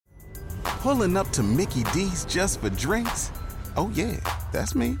Pulling up to Mickey D's just for drinks? Oh yeah,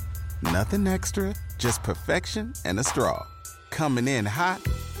 that's me. Nothing extra, just perfection and a straw. Coming in hot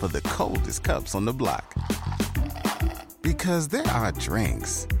for the coldest cups on the block. Because there are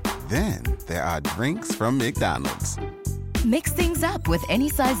drinks. Then there are drinks from McDonald's. Mix things up with any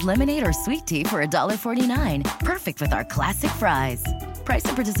size lemonade or sweet tea for $1.49. Perfect with our classic fries. Price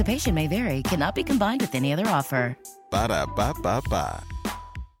and participation may vary. Cannot be combined with any other offer. Ba-da-ba-ba-ba.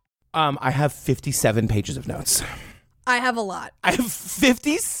 I have 57 pages of notes. I have a lot. I have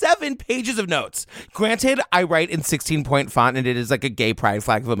 57 pages of notes. Granted, I write in 16-point font, and it is like a gay pride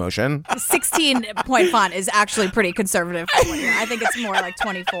flag of emotion. 16-point font is actually pretty conservative. I think it's more like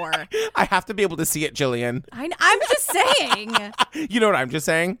 24. I have to be able to see it, Jillian. I'm just saying. You know what I'm just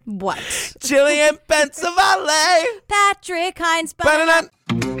saying? What? Jillian Pensavalle. Patrick Hines. Ba-da-da.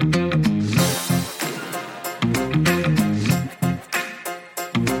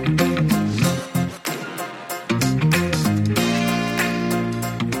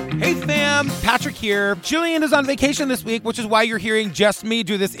 Hey fam, Patrick here. Jillian is on vacation this week, which is why you're hearing just me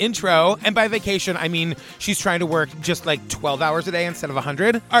do this intro. And by vacation, I mean she's trying to work just like 12 hours a day instead of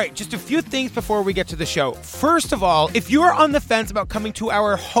 100. All right, just a few things before we get to the show. First of all, if you're on the fence about coming to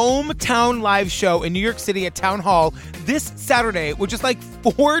our hometown live show in New York City at Town Hall this Saturday, which is like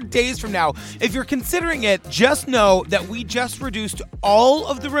 4 days from now, if you're considering it, just know that we just reduced all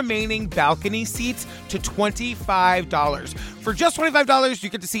of the remaining balcony seats to $25. For just $25, you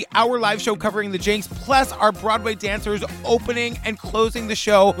get to see our live show covering the Jinx, plus our Broadway dancers opening and closing the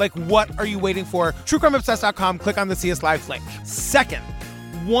show. Like, what are you waiting for? TrueCrimeObsessed.com. Click on the See Us Live link. Second,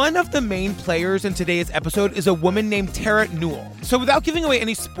 one of the main players in today's episode is a woman named Tara Newell. So without giving away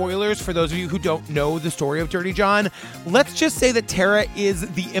any spoilers for those of you who don't know the story of Dirty John, let's just say that Tara is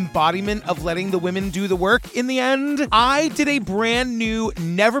the embodiment of letting the women do the work in the end. I did a brand new,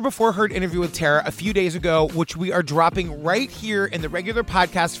 never-before-heard interview with Tara a few days ago, which we are dropping right here in the regular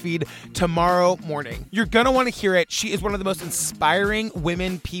podcast feed tomorrow morning. You're going to want to hear it. She is one of the most inspiring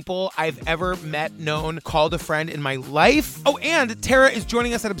women people I've ever met, known, called a friend in my life. Oh, and Tara is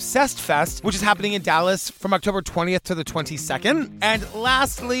joining us at Obsessed Fest, which is happening in Dallas from October 20th to the 22nd. And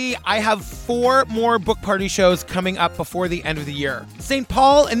lastly, I have 4 more book party shows coming up before the end of the year. St.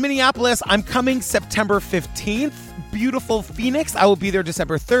 Paul and Minneapolis, I'm coming September 15th. Beautiful Phoenix, I will be there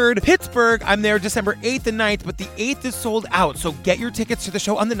December 3rd. Pittsburgh, I'm there December 8th and 9th, but the 8th is sold out, so get your tickets to the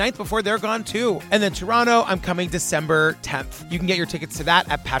show on the 9th before they're gone too. And then Toronto, I'm coming December 10th. You can get your tickets to that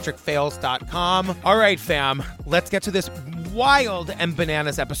at patrickfails.com. All right, fam, let's get to this wild and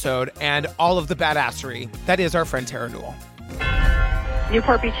bananas episode and all of the badassery that is our friend Tara Newell.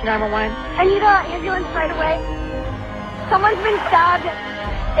 Newport Beach 911. I need an ambulance right away. Someone's been stabbed.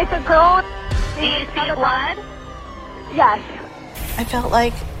 It's a girl. Do you see blood? Yes. I felt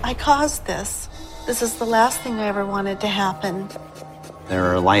like I caused this. This is the last thing I ever wanted to happen. There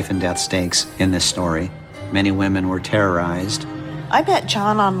are life and death stakes in this story. Many women were terrorized. I met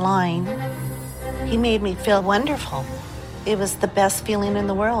John online. He made me feel wonderful. It was the best feeling in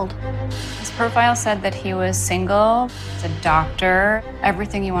the world. His profile said that he was single, a doctor,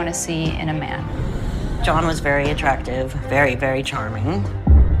 everything you want to see in a man. John was very attractive, very, very charming.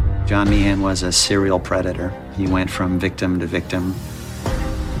 John Meehan was a serial predator. He went from victim to victim.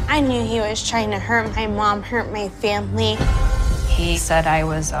 I knew he was trying to hurt my mom, hurt my family. He said I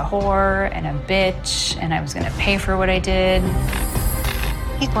was a whore and a bitch, and I was going to pay for what I did.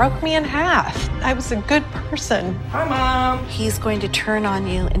 He broke me in half. I was a good person. Hi, Mom. He's going to turn on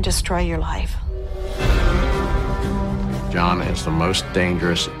you and destroy your life. John is the most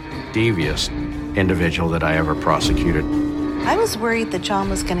dangerous, devious individual that I ever prosecuted. I was worried that John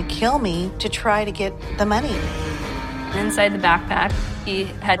was going to kill me to try to get the money. Inside the backpack, he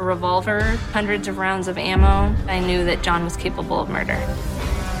had a revolver, hundreds of rounds of ammo. I knew that John was capable of murder.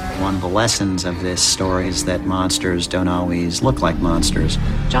 One of the lessons of this story is that monsters don't always look like monsters.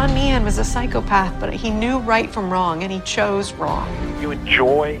 John Meehan was a psychopath, but he knew right from wrong, and he chose wrong. You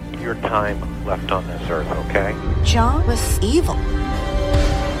enjoy your time left on this earth, okay? John was evil.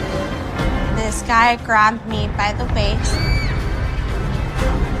 This guy grabbed me by the waist.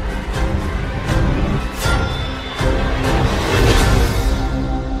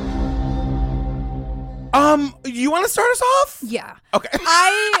 You want to start us off? Yeah. Okay.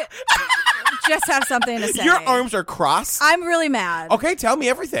 I just have something to say. Your arms are crossed. I'm really mad. Okay, tell me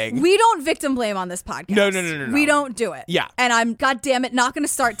everything. We don't victim blame on this podcast. No. We don't do it. Yeah. And I'm, goddamn it, not going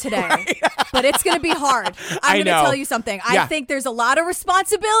to start today. Right. But it's going to be hard. I'm going to tell you something. Yeah. I think there's a lot of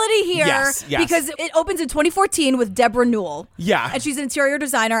responsibility here. Yes. Because it opens in 2014 with Deborah Newell. Yeah. And she's an interior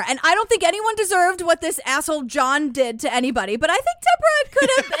designer. And I don't think anyone deserved what this asshole John did to anybody. But I think Deborah could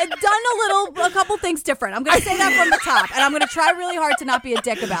have done a little think's different. I'm going to say that from the top, and I'm going to try really hard to not be a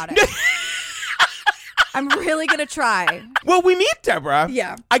dick about it. I'm really going to try. Well, we meet Deborah.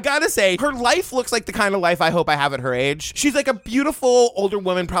 Yeah. I gotta say, her life looks like the kind of life I hope I have at her age. She's like a beautiful older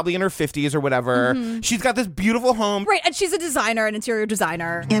woman, probably in her 50s or whatever. Mm-hmm. She's got this beautiful home. Right, and she's a designer, an interior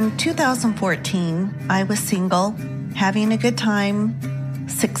designer. In 2014, I was single, having a good time,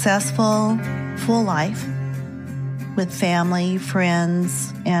 successful, full life with family,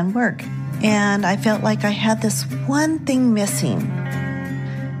 friends, and work. And I felt like I had this one thing missing,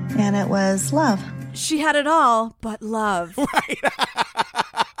 and it was love. She had it all, but love. Right.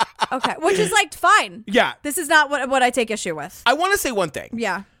 Okay, which is like fine. Yeah. This is not what I take issue with. I want to say one thing.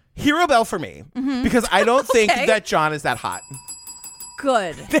 Yeah. Hero Bell for me, because I don't think that John is that hot.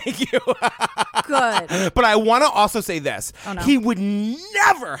 Good. Thank you. Good. But I want to also say this. Oh, no. He would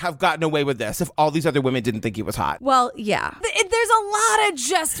never have gotten away with this if all these other women didn't think he was hot. Well, yeah. There's a lot of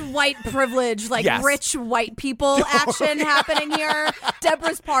just white privilege, like rich white people action happening here.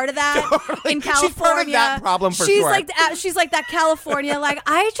 Deborah's part of that in California. She's part of that problem for sure. She's like that California, like,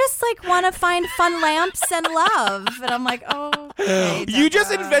 I just like want to find fun lamps and love. And I'm like, oh, okay, you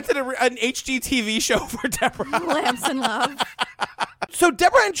just invented an HGTV show for Deborah. Lamps and love. So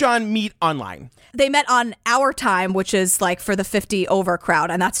Deborah and John meet online. They met on Our Time, which is like for the 50 over crowd,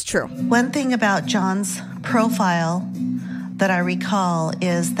 and that's true. One thing about John's profile that I recall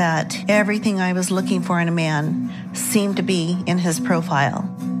is that everything I was looking for in a man seemed to be in his profile.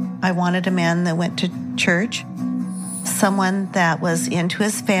 I wanted a man that went to church, someone that was into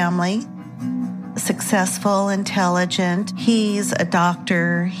his family, successful, intelligent. He's a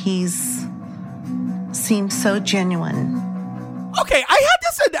doctor. He's seems so genuine. Okay, I had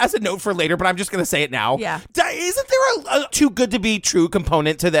this as a note for later, but I'm just going to say it now. Yeah. Isn't there a too good to be true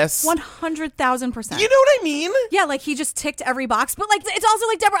component to this? 100,000%. You know what I mean? Yeah, like he just ticked every box. But like, it's also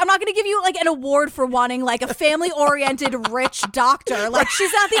like, Deborah, I'm not going to give you like an award for wanting like a family-oriented rich doctor. Like,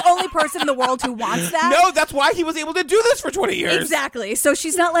 she's not the only person in the world who wants that. No, that's why he was able to do this for 20 years. Exactly. So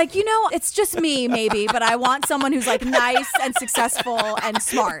she's not like, it's just me maybe, but I want someone who's like nice and successful and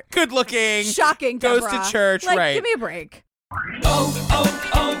smart. Good looking. Shocking, Deborah. Goes to church, like, right. Give me a break.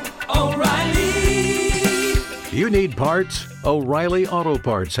 O'Reilly. You need parts? O'Reilly Auto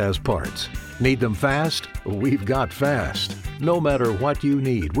Parts has parts. Need them fast? We've got fast. No matter what you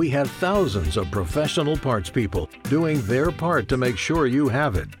need, we have thousands of professional parts people doing their part to make sure you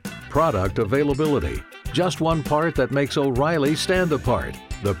have it. Product availability. Just one part that makes O'Reilly stand apart.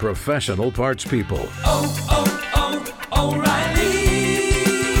 The professional parts people. O'Reilly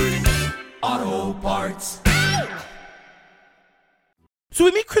Auto Parts. So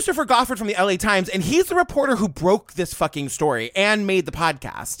we meet Christopher Goffard from the LA Times, and he's the reporter who broke this fucking story and made the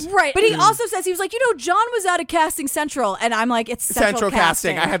podcast. Right. But he also says, he was like, John was out of Casting Central. And I'm like, it's Central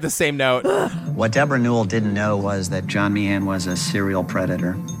Casting. I had the same note. What Deborah Newell didn't know was that John Meehan was a serial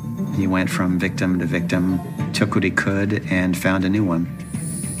predator. He went from victim to victim, took what he could, and found a new one.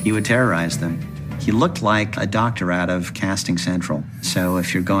 He would terrorize them. He looked like a doctor out of Casting Central. So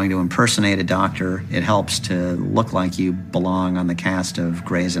if you're going to impersonate a doctor, it helps to look like you belong on the cast of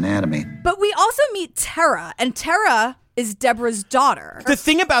Grey's Anatomy. But we also meet Tara, and Tara is Deborah's daughter. The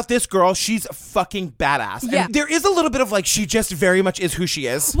thing about this girl, she's fucking badass. Yeah. And there is a little bit of like, she just very much is who she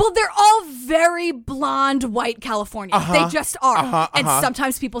is. Well, they're all very blonde, white Californians. They just are. And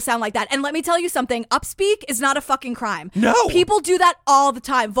sometimes people sound like that. And let me tell you something, upspeak is not a fucking crime. No. People do that all the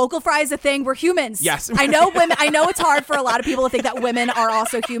time. Vocal fry is a thing. We're humans. Yes. I know women. I know it's hard for a lot of people to think that women are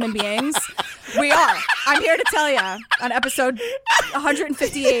also human beings. We are. I'm here to tell you on episode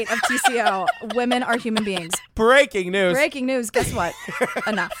 158 of TCO, women are human beings. Breaking news. Breaking news. Guess what?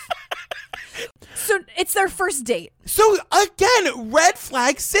 Enough. So it's their first date. So again, red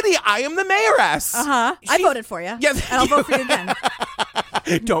flag city. I am the mayoress. I voted for you. Yeah, and I'll vote for you again.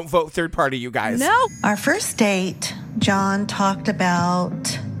 Don't vote third party, you guys. No. Our first date, John talked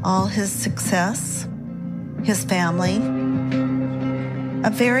about all his success, his family,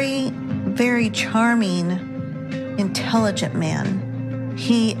 a very, very charming, intelligent man.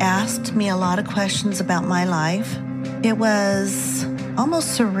 He asked me a lot of questions about my life. It was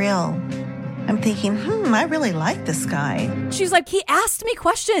almost surreal. I'm thinking, I really like this guy. She's like, he asked me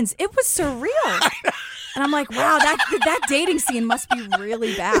questions. It was surreal. And I'm like, wow, that dating scene must be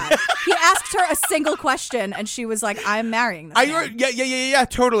really bad. He asked her a single question, and she was like, I'm marrying this man. Yeah,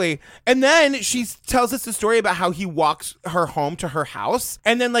 totally. And then she tells us the story about how he walks her home to her house,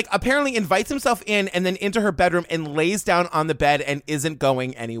 and then like apparently invites himself in, and then into her bedroom, and lays down on the bed and isn't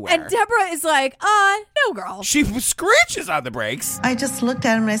going anywhere. And Deborah is like, no, girl. She screeches on the brakes. I just looked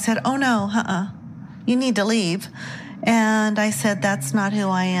at him and I said, oh no, you need to leave. And I said, that's not who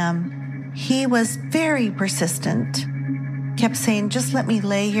I am. He was very persistent. Kept saying, just let me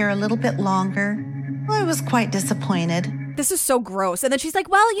lay here a little bit longer. I was quite disappointed. This is so gross. And then she's like,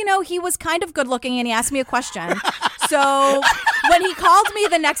 well, you know, he was kind of good looking and he asked me a question. So when he called me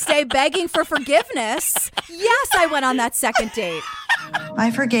the next day begging for forgiveness, yes, I went on that second date. I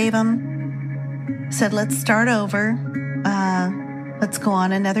forgave him. Said, let's start over. Let's go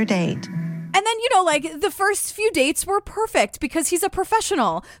on another date. And then, you know, like the first few dates were perfect because he's a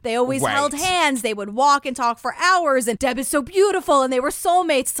professional. They always held hands. They would walk and talk for hours. And Deb is so beautiful and they were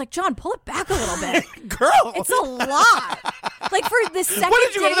soulmates. It's like, John, pull it back a little bit. Girl. It's a lot. Like for the second date. What,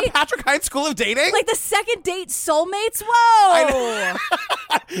 did you go to the Patrick Hines School of Dating? Like the second date soulmates? Whoa.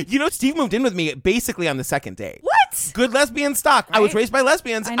 You know, Steve moved in with me basically on the second date. What? Good lesbian stock. Right? I was raised by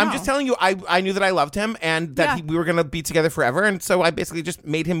lesbians. I know. I'm just telling you, I knew that I loved him and that we were going to be together forever. And so I basically just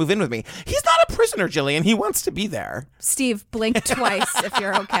made him move in with me. He's not a prisoner, Jillian. He wants to be there. Steve, blink twice if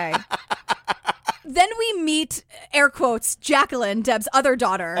you're okay. Then we meet, air quotes, Jacqueline, Deb's other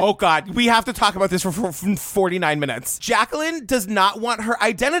daughter. Oh, God. We have to talk about this for 49 minutes. Jacqueline does not want her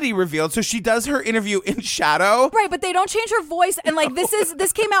identity revealed, so she does her interview in shadow. Right, but they don't change her voice. And, like,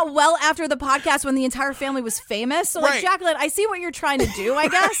 this came out well after the podcast when the entire family was famous. So, like, Jacqueline, I see what you're trying to do, I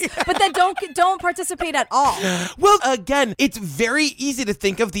guess. But then don't participate at all. Well, again, it's very easy to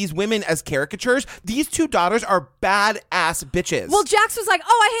think of these women as caricatures. These two daughters are badass bitches. Well, Jax was like,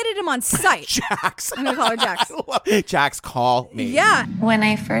 oh, I hated him on sight. Jax. I'm going to call her Jax. Jax, call me. Yeah. When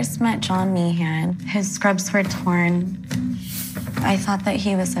I first met John Meehan, his scrubs were torn. I thought that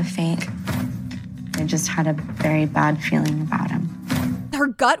he was a fake. I just had a very bad feeling about him. Her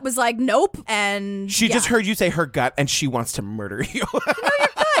gut was like, nope. And she just heard you say her gut and she wants to murder you. No, your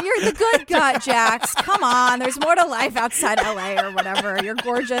gut. You're the good gut, Jax. Come on. There's more to life outside LA or whatever. You're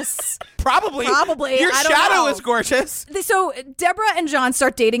gorgeous. Probably. I Your don't shadow know. is gorgeous. So Deborah and John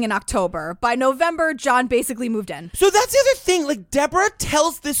start dating in October. By November, John basically moved in. So that's the other thing. Like, Deborah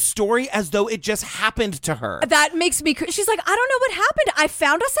tells this story as though it just happened to her. That makes me... She's like, I don't know what happened. I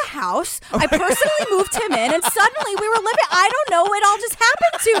found us a house. I personally moved him in, and suddenly we were living... I don't know. It all just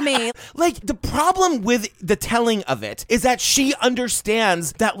happened to me. Like, the problem with the telling of it is that she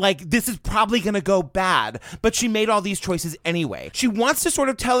understands that, like, this is probably going to go bad, but she made all these choices anyway. She wants to sort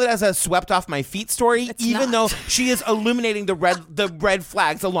of tell it as a swept off my feet story, even though she is illuminating the red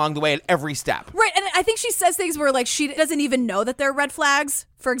flags along the way at every step. Right, and I think she says things where, like, she doesn't even know that they're red flags.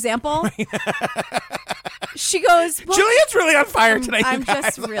 For example, she goes, well, Julian's really on fire tonight. I'm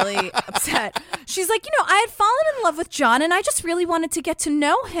just really upset. She's like, you know, I had fallen in love with John and I just really wanted to get to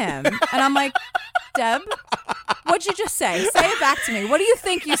know him. And I'm like, Deb, what'd you just say? Say it back to me. What do you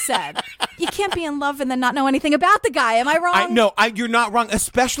think you said? You can't be in love and then not know anything about the guy. Am I wrong? No, you're not wrong,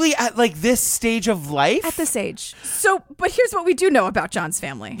 especially at like this stage of life. At this age. So, but here's what we do know about John's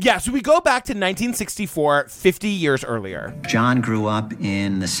family. Yeah, so we go back to 1964, 50 years earlier. John grew up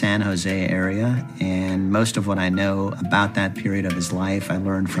in the San Jose area, and most of what I know about that period of his life I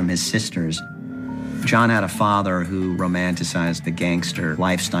learned from his sisters. John had a father who romanticized the gangster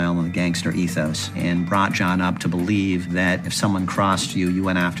lifestyle and the gangster ethos and brought John up to believe that if someone crossed you, you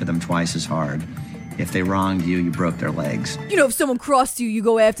went after them twice as hard. If they wronged you, you broke their legs. You know, if someone crossed you, you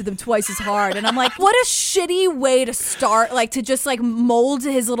go after them twice as hard. And I'm like, what a shitty way to start, like to just like mold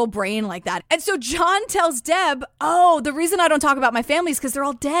his little brain like that. And so John tells Deb, oh, the reason I don't talk about my family is because they're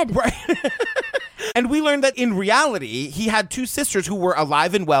all dead. Right. And we learned that in reality, he had two sisters who were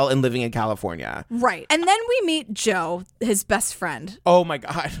alive and well and living in California. Right. And then we meet Joe, his best friend. Oh, my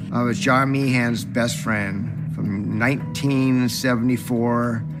God. I was John Meehan's best friend from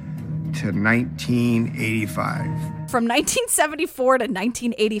 1974 to 1985. From 1974 to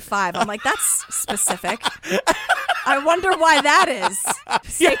 1985. I'm like, that's specific. I wonder why that is.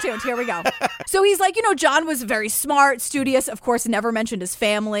 Stay tuned. Here we go. So he's like, you know, John was very smart, studious, of course, never mentioned his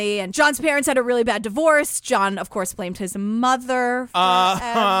family. And John's parents had a really bad divorce. John, of course, blamed his mother for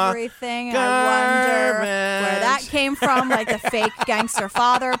everything. I wonder where that came from. Like a fake gangster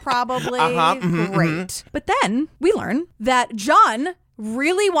father, probably. Great. But then we learn that John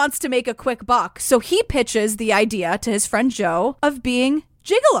really wants to make a quick buck. So he pitches the idea to his friend Joe of being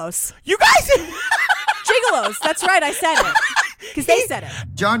gigolos. You guys... Gigolos. That's right. I said it. Because they said it.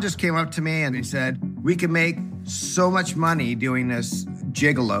 John just came up to me and he said, we can make so much money doing this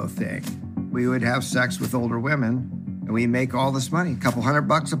gigolo thing. We would have sex with older women and we make all this money, a couple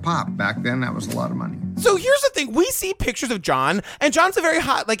 $100 a pop. Back then, that was a lot of money. So here's the thing. We see pictures of John, and John's a very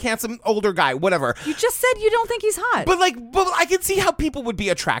hot, like, handsome, older guy, whatever. You just said you don't think he's hot. But I can see how people would be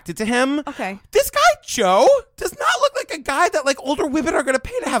attracted to him. Okay. This guy, Joe, does not look like a guy that, like, older women are going to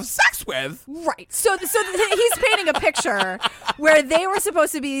pay to have sex with. Right. So he's painting a picture where they were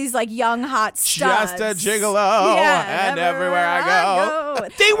supposed to be these, like, young, hot studs. Just a gigolo, and everywhere I go.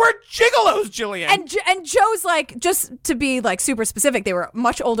 They were gigolos, Jillian. And Joe's like, just to be like super specific, they were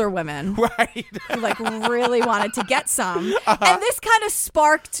much older women. Right. Who like really wanted to get some. And this kind of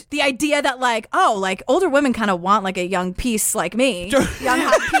sparked the idea that like, oh, like older women kind of want like a young piece like me. Young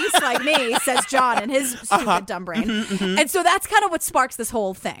hot piece like me, says John in his stupid dumb brain. And so that's kind of what sparks this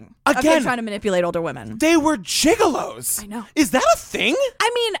whole thing. Again, of him trying to manipulate older women. They were gigolos. I know. Is that a thing?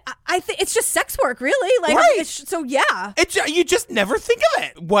 I mean, I think it's just sex work, really. Like, right. So yeah. You just never think of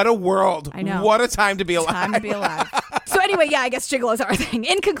it. What a world. I know. What a time to be alive. Time to be alive. So anyway, yeah, I guess gigolos are a thing.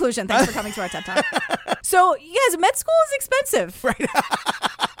 In conclusion, thanks for coming to our TED Talk. So, yes, med school is expensive. Right.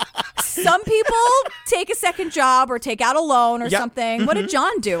 Some people take a second job or take out a loan or something. What did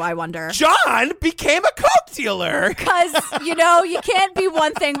John do, I wonder? John became a coke dealer. Because, you can't be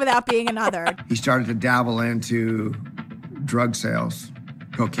one thing without being another. He started to dabble into drug sales,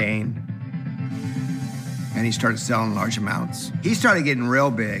 cocaine, and he started selling large amounts. He started getting real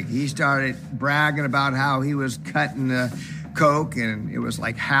big. He started bragging about how he was cutting the coke, and it was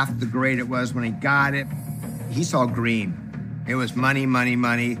like half the grade it was when he got it. He saw green. It was money, money,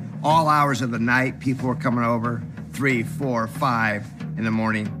 money. All hours of the night, people were coming over, 3, 4, 5 in the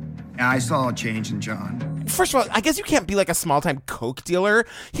morning. And I saw a change in John. First of all, I guess you can't be like a small-time coke dealer.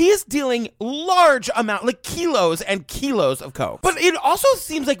 He is dealing large amount, like kilos and kilos of coke. But it also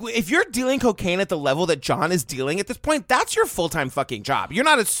seems like if you're dealing cocaine at the level that John is dealing at this point, that's your full-time fucking job. You're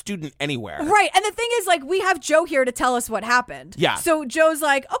not a student anywhere. Right. And the thing is, like, we have Joe here to tell us what happened. Yeah. So Joe's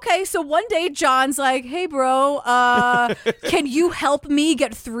like, okay, so one day John's like, hey, bro, can you help me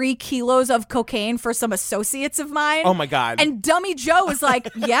get 3 kilos of cocaine for some associates of mine? Oh, my God. And dummy Joe is like,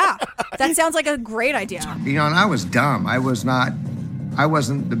 yeah, that sounds like a great idea. You know, and I was dumb. I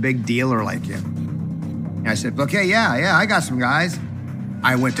wasn't the big dealer like him. And I said, okay, yeah, I got some guys.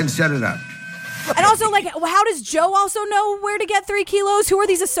 I went and set it up. And also, like, how does Joe also know where to get 3 kilos? Who are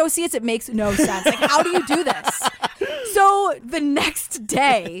these associates? It makes no sense. Like, how do you do this? So the next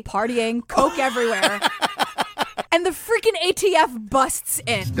day, partying, coke everywhere. And the freaking ATF busts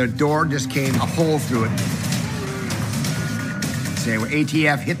in. The door just came a hole through it. Say, when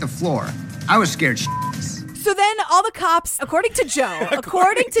ATF hit the floor, I was scared shitless. So then all the cops, according to Joe,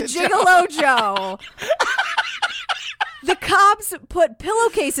 according to Gigolo Joe, the cops put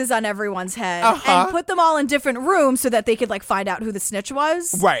pillowcases on everyone's head and put them all in different rooms so that they could like find out who the snitch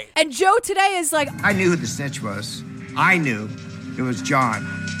was. Right. And Joe today is like, I knew who the snitch was. I knew it was John.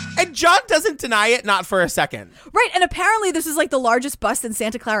 And John doesn't deny it, not for a second. Right, and apparently this is like the largest bust in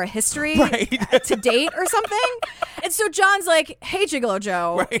Santa Clara history to date or something. And so John's like, hey, Gigolo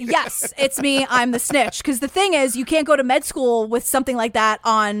Joe, yes, it's me, I'm the snitch. Because the thing is, you can't go to med school with something like that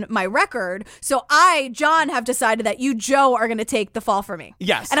on my record. So I, John, have decided that you, Joe, are going to take the fall for me.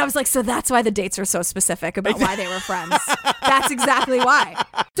 Yes. And I was like, so that's why the dates are so specific about why they were friends. That's exactly why.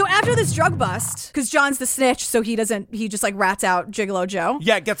 So after this drug bust, because John's the snitch, so he just like rats out Gigolo Joe.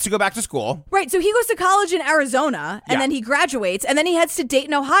 Yeah, gets to go back to school. Right, so he goes to college in Arizona, and then he graduates, and then he heads to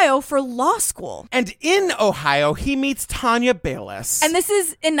Dayton, Ohio for law school. And in Ohio, he meets Tanya Bayless. And this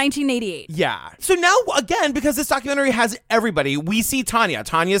is in 1988. Yeah. So now, again, because this documentary has everybody, we see Tanya.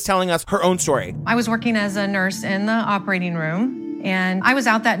 Tanya's telling us her own story. I was working as a nurse in the operating room, and I was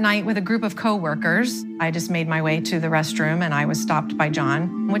out that night with a group of coworkers. I just made my way to the restroom, and I was stopped by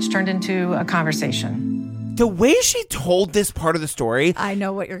John, which turned into a conversation. The way she told this part of the story, I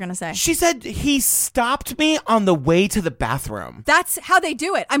know what you're going to say. She said, he stopped me on the way to the bathroom. That's how they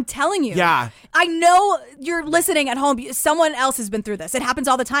do it. I'm telling you. Yeah. I know you're listening at home. Someone else has been through this. It happens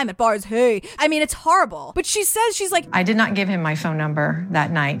all the time at bars. Hey, I mean, it's horrible. But she says, she's like, I did not give him my phone number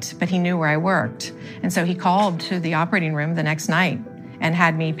that night, but he knew where I worked. And so he called to the operating room the next night and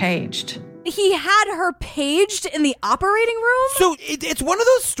had me paged. He had her paged in the operating room? So it's one of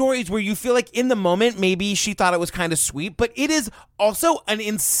those stories where you feel like in the moment, maybe she thought it was kind of sweet, but it is also an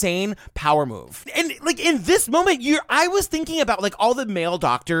insane power move. And like in this moment, I was thinking about like all the male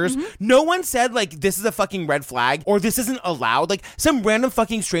doctors. No one said like, this is a fucking red flag or this isn't allowed. Like some random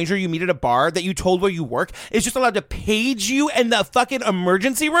fucking stranger you meet at a bar that you told where you work is just allowed to page you in the fucking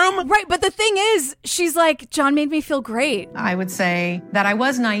emergency room. Right. But the thing is, she's like, John made me feel great. I would say that I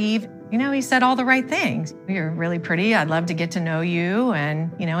was naive. You know, he said all the right things. You're really pretty. I'd love to get to know you and,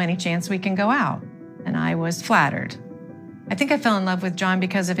 you know, any chance we can go out. And I was flattered. I think I fell in love with John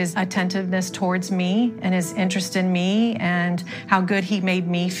because of his attentiveness towards me and his interest in me and how good he made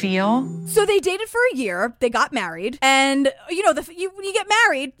me feel. So they dated for a year. They got married. And, when you get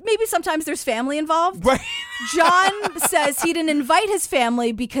married, maybe sometimes there's family involved. Right. John says he didn't invite his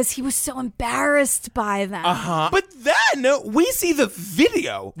family because he was so embarrassed by them. But then we see the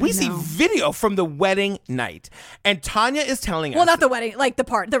video. We see video from the wedding night. And Tanya is telling us. Well, not the wedding, like the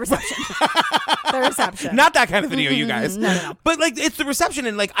reception. The reception. Not that kind of video, you guys. No. But it's the reception,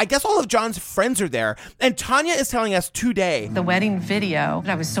 and I guess all of John's friends are there. And Tanya is telling us today. The wedding video,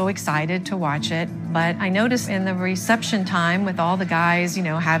 I was so excited to watch it. But I noticed in the reception time with all the guys,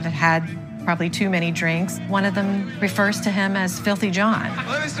 have had probably too many drinks. One of them refers to him as Filthy John.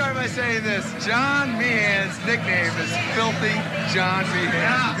 Let me start by saying this. John Meehan's nickname is Filthy John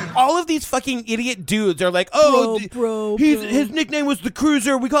Meehan. All of these fucking idiot dudes are like, bro. His nickname was the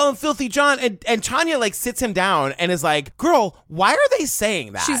Cruiser. We call him Filthy John. And Tanya sits him down and is like, girl, why are they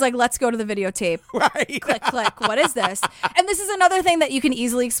saying that? She's like, let's go to the videotape. Right. Click. What is this? And this is another thing that you can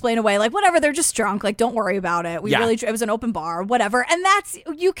easily explain away. Like, whatever, they're just drunk. Like, don't worry about it. It was an open bar, whatever. And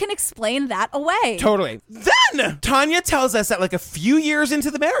you can explain that away. Totally. Then Tanya tells us that a few years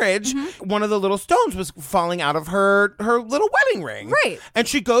into the marriage, one of the little stones was falling out of her little wedding ring. Right. And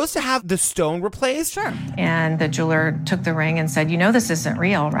she goes to have the stone replaced. Sure. And the jeweler took the ring and said, this isn't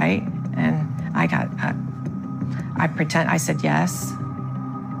real, right? And I said yes.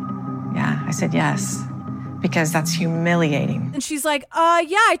 Yeah, I said yes. Because that's humiliating. And she's like,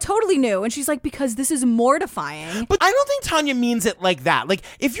 yeah, I totally knew. And she's like, because this is mortifying. But I don't think Tanya means it like that.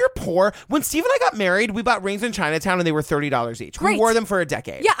 If you're poor, when Steve and I got married, we bought rings in Chinatown and they were $30 each. Great. We wore them for a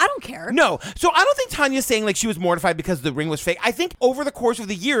decade. Yeah, I don't care. No. So I don't think Tanya's saying she was mortified because the ring was fake. I think over the course of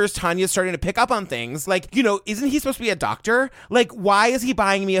the years, Tanya's starting to pick up on things isn't he supposed to be a doctor? Why is he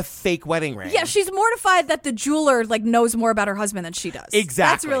buying me a fake wedding ring? Yeah, she's mortified that the jeweler knows more about her husband than she does.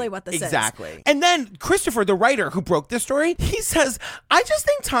 Exactly. That's really what this is. Exactly. And then Christopher, the writer who broke this story, he says, I just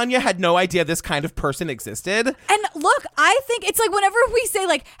think Tanya had no idea this kind of person existed. And look, I think it's whenever we say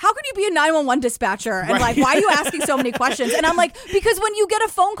how could you be a 911 dispatcher? And why are you asking so many questions? And I'm like, because when you get a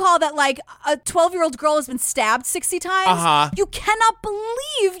phone call that a 12-year-old girl has been stabbed 60 times, you cannot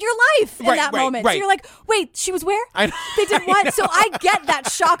believe your life in that moment. Right. So you're like, wait, she was where? They did what? So I get that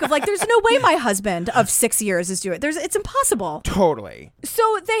shock of there's no way my husband of 6 years is doing it. It's impossible. Totally.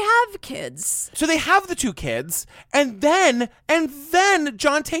 So they have kids. So they have the two kids, and then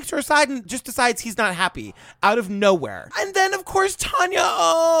John takes her aside and just decides he's not happy out of nowhere. And then, of course,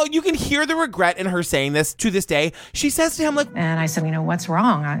 Tanya, you can hear the regret in her saying this to this day. She says to him, and I said, what's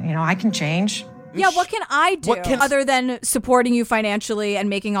wrong? I can change. Yeah, what can I do other than supporting you financially and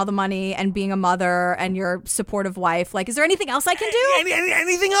making all the money and being a mother and your supportive wife? Is there anything else I can do?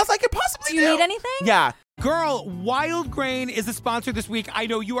 Anything else I could possibly do? Do you need anything? Yeah. Girl, Wild Grain is the sponsor this week. I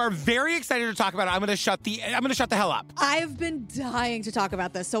know you are very excited to talk about it. I'm gonna shut the hell up. I've been dying to talk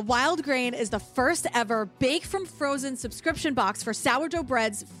about this. So Wild Grain is the first ever bake from frozen subscription box for sourdough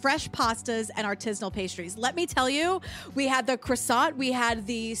breads, fresh pastas, and artisanal pastries. Let me tell you, we had the croissant, we had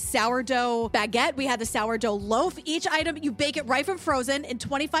the sourdough baguette, we had the sourdough loaf. Each item, you bake it right from frozen in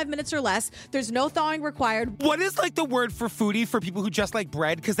 25 minutes or less. There's no thawing required. What is the word for foodie for people who just like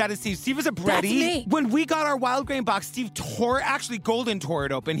bread? Because that is Steve. Steve is a breadie. That's me. When we got our Wild Grain box, Steve Golden tore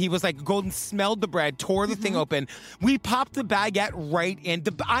it open. He was Golden smelled the bread, tore the thing open. We popped the baguette right in.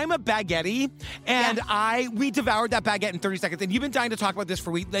 I'm a baguette, and we devoured that baguette in 30 seconds. And you've been dying to talk about this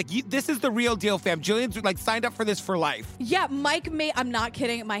for weeks. This is the real deal, fam. Jillian's signed up for this for life. Yeah, Mike made, I'm not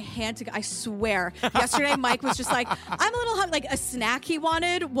kidding, my hand I swear. Yesterday, Mike was just I'm a little hungry. A snack he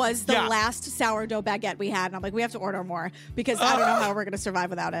wanted was the last sourdough baguette we had. And I'm we have to order more because I don't know how we're going to survive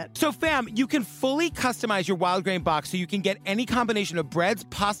without it. So, fam, you can fully customize your Wild Grain box so you can get any combination of breads,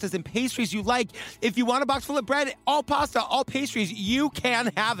 pastas, and pastries you like. If you want a box full of bread, all pasta, all pastries, you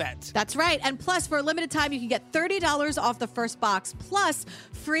can have it. That's right. And plus, for a limited time, you can get $30 off the first box, plus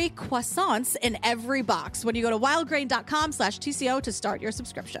free croissants in every box when you go to wildgrain.com/TCO to start your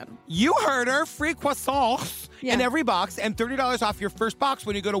subscription. You heard her. Free croissants in every box and $30 off your first box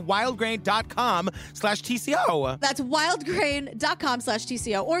when you go to wildgrain.com/TCO. That's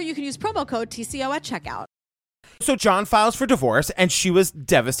wildgrain.com/TCO, or you can use promo code TCO at checkout. So John files for divorce, and she was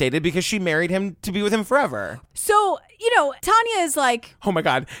devastated because she married him to be with him forever. So, Tanya is oh my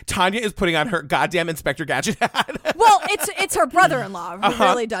God, Tanya is putting on her goddamn Inspector Gadget hat. Well, it's her brother-in-law who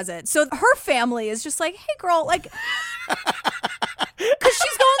really does it. So her family is just hey girl, because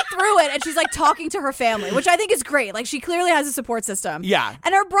she's going through it and she's like talking to her family, which I think is great. Like she clearly has a support system. Yeah.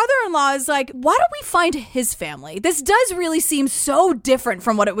 And her brother-in-law is like, why don't we find his family? This does really seem so different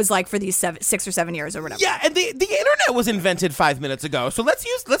from what it was like for these 6 or 7 years or whatever. Yeah, and the internet was invented 5 minutes ago. So let's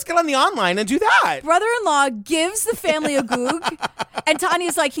get on the online and do that. Brother-in-law gives the family a goog, and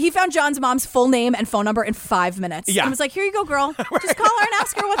Tanya's like, he found John's mom's full name and phone number in 5 minutes. Yeah. And was like, here you go, girl. Just call her and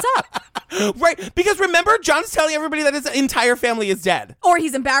ask her what's up. Right, because remember, John's telling everybody that his entire family is dead. Or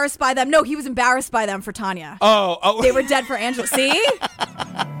he's embarrassed by them. No, he was embarrassed by them for Tanya. Oh. They were dead for Angela. See?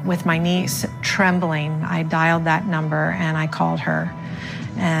 With my niece trembling, I dialed that number and I called her.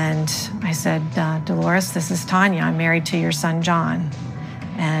 And I said, Dolores, this is Tanya. I'm married to your son, John.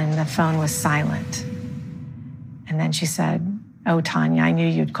 And the phone was silent. And then she said, oh, Tanya, I knew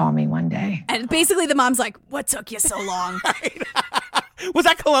you'd call me one day. And basically the mom's like, what took you so long? Was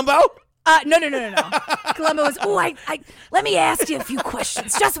that Columbo? No. Columbo was, let me ask you a few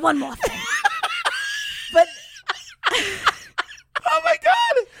questions. Just one more thing. But... Oh, my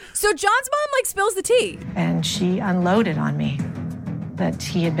God. So John's mom, like, spills the tea. And she unloaded on me that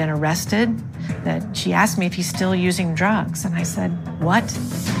he had been arrested, that she asked me if he's still using drugs. And I said, what?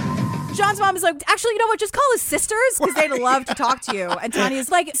 John's mom is like, actually, you know what? Just call his sisters because they'd love to talk to you. And Tanya's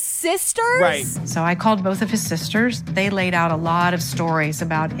like, sisters? Right. So I called both of his sisters. They laid out a lot of stories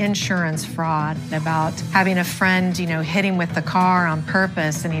about insurance fraud, about having a friend, hit him with the car on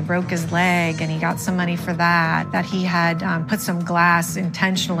purpose and he broke his leg and he got some money for that he had put some glass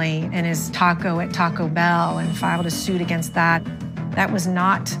intentionally in his taco at Taco Bell and filed a suit against that. That was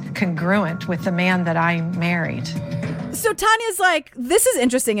not congruent with the man that I married. So Tanya's like, this is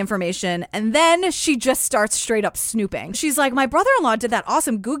interesting information. And then she just starts straight up snooping. She's like, my brother-in-law did that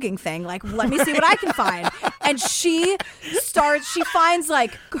awesome Googling thing. Like, let me see what I can find. And she finds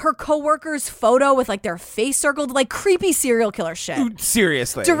like her coworker's photo with like their face circled, like creepy serial killer shit.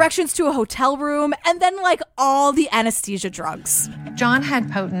 Seriously. Directions to a hotel room. And then like all the anesthesia drugs. John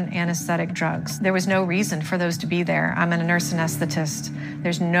had potent anesthetic drugs. There was no reason for those to be there. I'm a nurse anesthetist.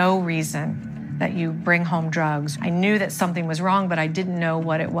 There's no reason that you bring home drugs. I knew that something was wrong, but I didn't know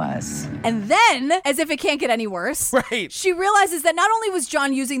what it was. And then, as if it can't get any worse, right, she realizes that not only was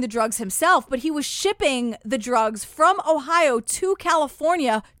John using the drugs himself, but he was shipping the drugs from Ohio to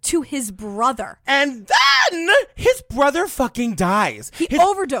California to his brother. And then his brother fucking dies. He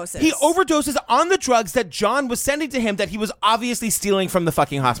overdoses. He overdoses on the drugs that John was sending to him that he was obviously stealing from the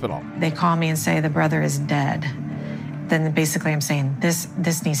fucking hospital. They call me and say the brother is dead. Then basically I'm saying this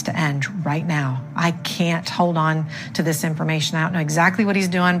needs to end right now. I can't hold on to this information. I don't know exactly what he's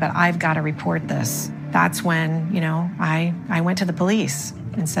doing, but I've got to report this. That's when, I went to the police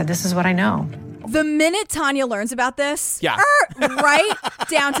and said, this is what I know. The minute Tanya learns about this, right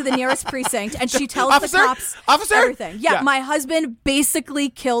down to the nearest precinct, and she tells the cops everything. Yeah, my husband basically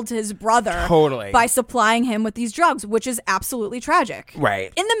killed his brother by supplying him with these drugs, which is absolutely tragic.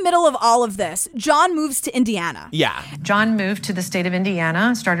 Right. In the middle of all of this, John moves to Indiana. Yeah. John moved to the state of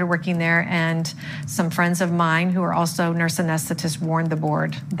Indiana, started working there, and some friends of mine who are also nurse anesthetists warned the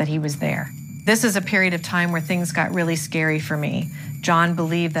board that he was there. This is a period of time where things got really scary for me. John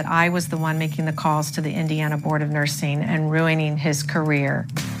believed that I was the one making the calls to the Indiana Board of Nursing and ruining his career.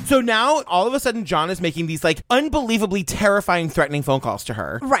 So now, all of a sudden, John is making these, like, unbelievably terrifying, threatening phone calls to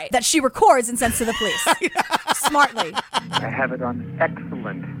her. Right, that she records and sends to the police. Smartly. I have it on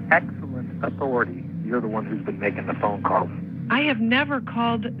excellent authority. You're the one who's been making the phone calls. I have never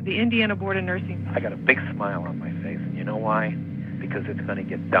called the Indiana Board of Nursing. I got a big smile on my face, and you know why? Because it's going to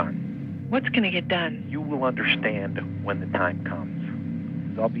get done. What's going to get done? You will understand when the time comes.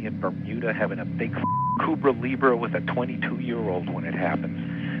 I'll be in Bermuda having a big Cobra Libre with a 22-year-old when it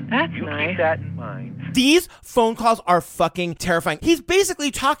happens. That's you nice. Keep that in mind. These phone calls are fucking terrifying. He's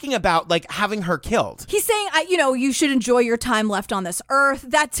basically talking about, like, having her killed. He's saying, you should enjoy your time left on this earth.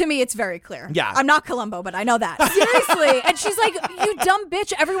 That, to me, it's very clear. Yeah. I'm not Columbo, but I know that. Seriously. And she's like, you dumb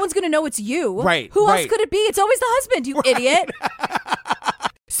bitch. Everyone's going to know it's you. Right. Who else could it be? It's always the husband, you idiot.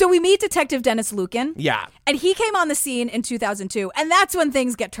 So we meet Detective Dennis Lucan. Yeah. And he came on the scene in 2002, and that's when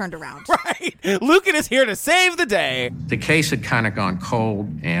things get turned around. Right. Lucan is here to save the day. The case had kind of gone cold,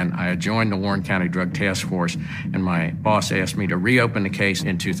 and I had joined the Warren County Drug Task Force, and my boss asked me to reopen the case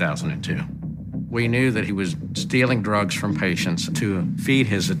in 2002. We knew that he was stealing drugs from patients to feed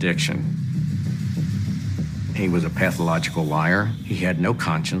his addiction. He was a pathological liar. He had no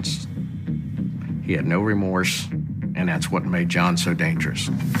conscience. He had no remorse. And that's what made John so dangerous.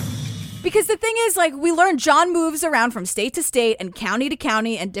 Because the thing is, like, we learned John moves around from state to state and county to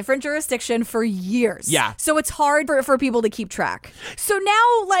county and different jurisdiction for years. Yeah. So it's hard for people to keep track. So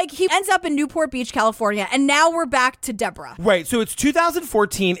now, like, he ends up in Newport Beach, California, and now we're back to Deborah. Right. So it's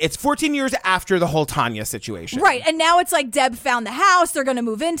 2014. It's 14 years after the whole Tanya situation. Right. And now it's like Deb found the house. They're going to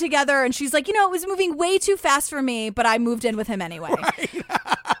move in together. And she's like, you know, it was moving way too fast for me, but I moved in with him anyway. Right.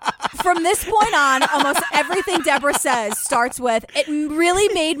 From this point on, almost everything Deborah says starts with, it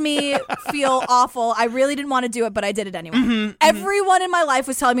really made me feel awful. I really didn't want to do it, but I did it anyway. Everyone in my life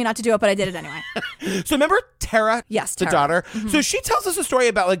was telling me not to do it, but I did it anyway. So remember Tara? Yes, the Tara. daughter. So she tells us a story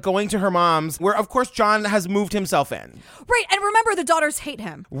about like going to her mom's where, of course, John has moved himself in. Right. And remember, the daughters hate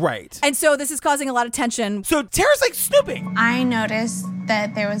him. Right. And so this is causing a lot of tension. So Tara's like snooping. I noticed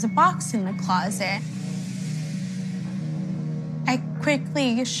that there was a box in the closet. I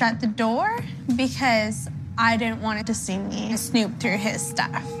quickly shut the door because I didn't want it to see me snoop through his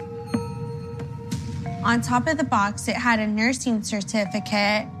stuff. On top of the box, it had a nursing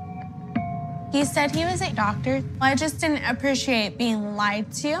certificate. He said he was a doctor. I just didn't appreciate being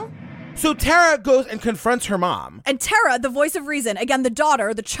lied to. So Tara goes and confronts her mom. And Tara, the voice of reason, again, the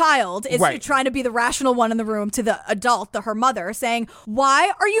daughter, the child, is trying to be the rational one in the room to the adult, her mother, saying,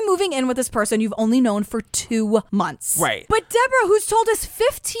 why are you moving in with this person you've only known for 2 months? Right. But Deborah, who's told us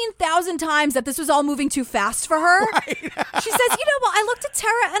 15,000 times that this was all moving too fast for her, she says, you know, well, I looked at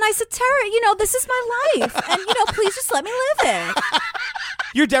Tara and I said, Tara, you know, this is my life. And, you know, please just let me live it.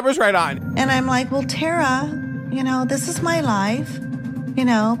 Your Deborah's right on. And I'm like, well, Tara, you know, this is my life. You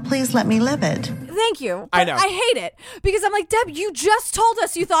know, please let me live it. Thank you. I know. I hate it because I'm like, Deb, you just told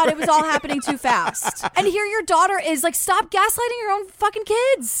us you thought it was all happening too fast. And here your daughter is like, stop gaslighting your own fucking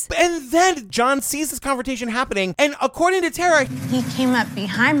kids. And then John sees this conversation happening. And according to Tara, he came up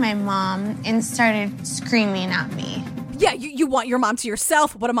behind my mom and started screaming at me. Yeah, you want your mom to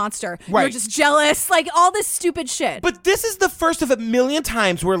yourself. What a monster. Right. You're just jealous. Like all this stupid shit. But this is the first of a million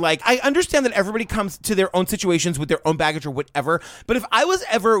times where, like, I understand that everybody comes to their own situations with their own baggage or whatever. But if I was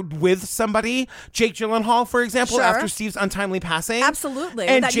ever with somebody, Jake Gyllenhaal, for example, after Steve's untimely passing. Absolutely.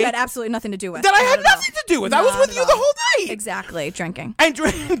 And that Jake, you had absolutely nothing to do with. That I had nothing to do with. I was with you the whole night. Exactly. Drinking. And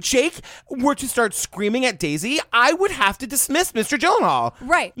Jake were to start screaming at Daisy, I would have to dismiss Mr. Gyllenhaal.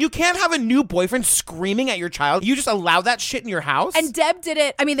 Right. You can't have a new boyfriend screaming at your child. You just allow that shit in your house. And Deb did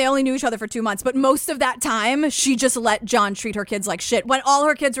it. I mean, they only knew each other for 2 months, but most of that time, she just let John treat her kids like shit. When all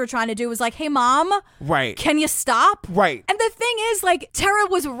her kids were trying to do was like, hey, mom, right? Can you stop? Right. And the thing is, like, Tara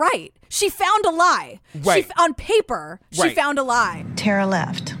was right. She found a lie. Right. On paper, she found a lie. Tara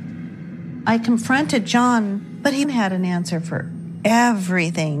left. I confronted John, but he had an answer for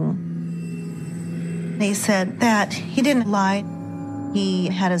everything. They said that he didn't lie. He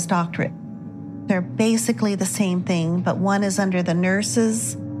had his doctorate. They're basically the same thing, but one is under the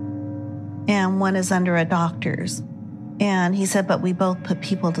nurses and one is under a doctor's. And he said, but we both put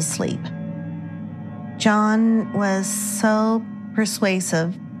people to sleep. John was so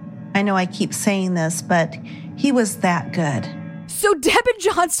persuasive. I know I keep saying this, but he was that good. So Deb and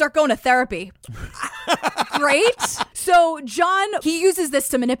John start going to therapy. Great. So John, he uses this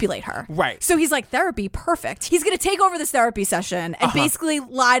to manipulate her. Right. So he's like, therapy, perfect. He's going to take over this therapy session and basically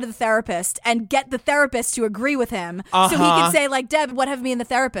lie to the therapist and get the therapist to agree with him. So he can say, like, Deb, what have me and the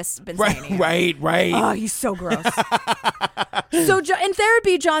therapist been saying to you? Right. Oh, he's so gross. So in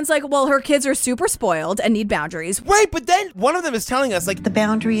therapy, John's like, well, her kids are super spoiled and need boundaries. Right, but then one of them is telling us, like, the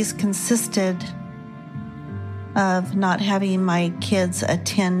boundaries consisted of not having my kids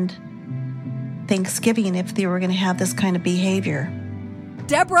attend Thanksgiving if they were going to have this kind of behavior.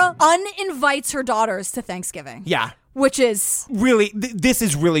 Deborah uninvites her daughters to Thanksgiving. Yeah. Which is really, this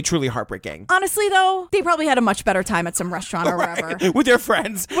is really, truly heartbreaking. Honestly, though, they probably had a much better time at some restaurant or wherever. With their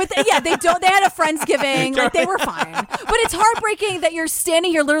friends. They had a Friendsgiving. Like, they were fine. But it's heartbreaking that you're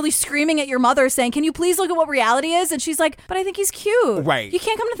standing here literally screaming at your mother saying, can you please look at what reality is? And she's like, but I think he's cute. Right. You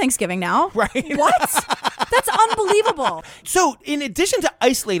can't come to Thanksgiving now. Right. What? That's unbelievable. So in addition to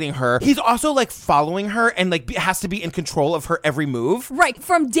isolating her, he's also like following her and like has to be in control of her every move. Right.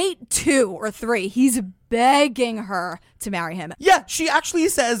 From date 2 or 3, he's begging her to marry him. Yeah, she actually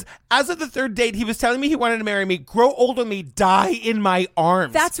says, as of the 3rd date, he was telling me he wanted to marry me, grow old on me, die in my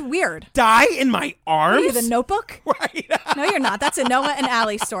arms. That's weird. Die in my arms? Are you the Notebook? Right. No, you're not. That's a Noah and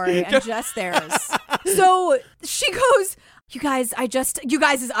Allie story and just theirs. So she goes, you guys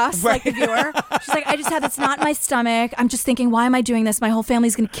is us, right. Like the viewer. She's like, I just had this knot in my stomach. I'm just thinking, why am I doing this? My whole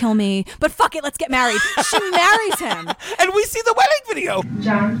family's going to kill me. But fuck it, let's get married. She marries him. And we see the wedding video.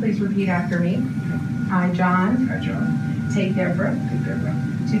 John, please repeat after me. I, John. I, John. Take Deborah. Take Deborah.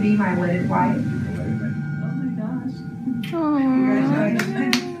 To be my wedded wife. Oh my gosh.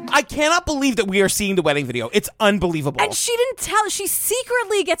 Congratulations. I cannot believe that we are seeing the wedding video. It's unbelievable. And she didn't tell. She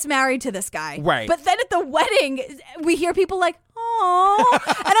secretly gets married to this guy. Right. But then at the wedding, we hear people like, "Oh,"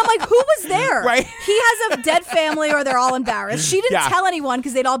 and I'm like, who was there? Right. He has a dead family, or they're all embarrassed. She didn't Yeah. tell anyone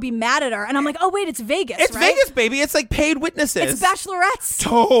because they'd all be mad at her. And I'm like, oh wait, it's Vegas. It's right? Vegas, baby. It's like paid witnesses. It's bachelorettes.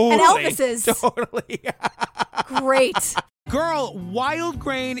 Totally. And Elvises. Totally. Great. Girl, Wild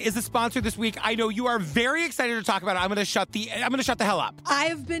Grain is the sponsor this week. I know you are very excited to talk about it. I'm gonna shut the hell up.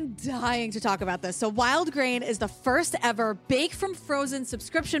 I've been dying to talk about this. So Wild Grain is the first ever bake from frozen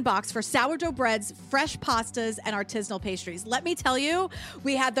subscription box for sourdough breads, fresh pastas, and artisanal pastries. Let me tell you,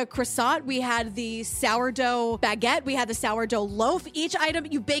 we had the croissant, we had the sourdough baguette, we had the sourdough loaf. Each item,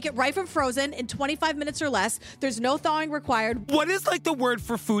 you bake it right from frozen in 25 minutes or less. There's no thawing required. What is like the word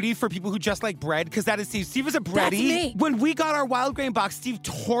for foodie for people who just like bread? Because that is Steve. Steve is a breadie. That's me. When we got our Wild Grain box, Steve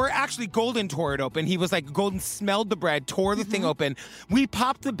Golden tore it open. He was like, Golden smelled the bread, tore the thing open. We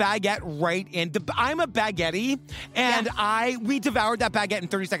popped the baguette right in. I'm a baguette, and we devoured that baguette in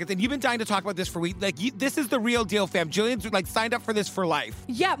 30 seconds. And you've been dying to talk about this for weeks. Like, this is the real deal, fam. Jillian's like signed up for this for life.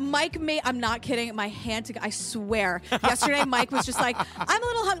 Yeah, Mike made, I'm not kidding, my hand, I swear. Yesterday, Mike was just like, I'm a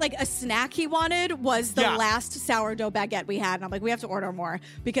little hungry. Like, a snack he wanted was the last sourdough baguette we had. And I'm like, we have to order more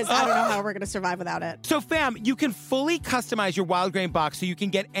because I don't know how we're going to survive without it. So, fam, you can fully customize your Wild Grain box so you can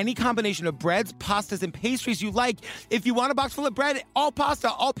get any combination of breads, pastas, and pastries you like. If you want a box full of bread, all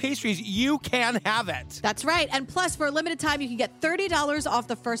pasta, all pastries, you can have it. That's right. And plus, for a limited time, you can get $30 off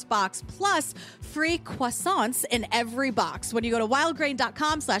the first box, plus free croissants in every box when you go to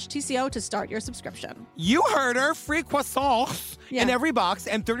wildgrain.com/TCO to start your subscription. You heard her. Free croissants in every box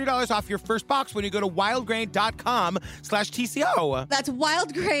and $30 off your first box when you go to wildgrain.com/TCO. That's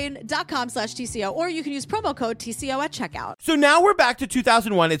wildgrain.com/TCO, or you can use promo code TCO at checkout. So now we're back to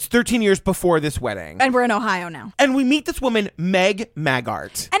 2001. It's 13 years before this wedding. And we're in Ohio now. And we meet this woman, Meg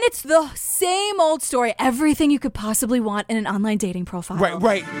Maggart. And it's the same old story. Everything you could possibly want in an online dating profile.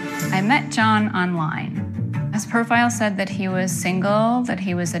 Right. I met John online. His profile said that he was single, that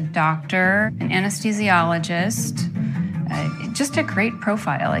he was a doctor, an anesthesiologist. Just a great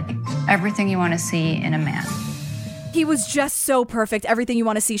profile, like everything you want to see in a man. He was just so perfect. Everything you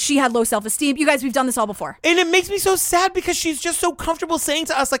want to see. She had low self-esteem. You guys, we've done this all before. And it makes me so sad because she's just so comfortable saying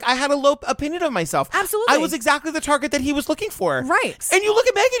to us, like, I had a low opinion of myself. Absolutely. I was exactly the target that he was looking for. Right. And you look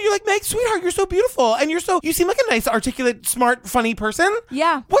at Meg and you're like, Meg, sweetheart, you're so beautiful. And you seem like a nice, articulate, smart, funny person.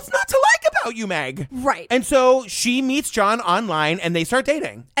 Yeah. What's not to like about you, Meg? Right. And so she meets John online and they start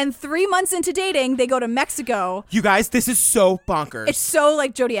dating. And 3 months into dating, they go to Mexico. You guys, this is so bonkers. It's so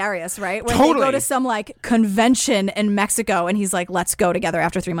like Jodi Arias, right? When Totally. they go to some like convention in Mexico and he's like, let's go together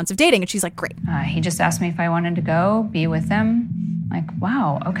after 3 months of dating. And she's like, great. He just asked me if I wanted to go be with him. Like,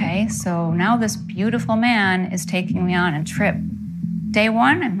 wow, okay. So now this beautiful man is taking me on a trip. Day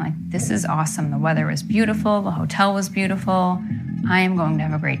one, I'm like, this is awesome. The weather was beautiful. The hotel was beautiful. I am going to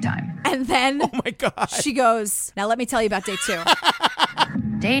have a great time. And then oh my God. She goes, now let me tell you about day two.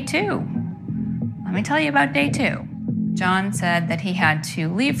 Day two. Let me tell you about day two. John said that he had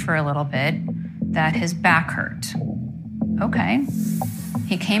to leave for a little bit, that his back hurt. Okay.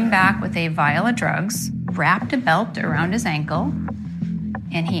 He came back with a vial of drugs, wrapped a belt around his ankle,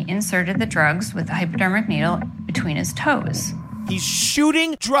 and he inserted the drugs with a hypodermic needle between his toes. He's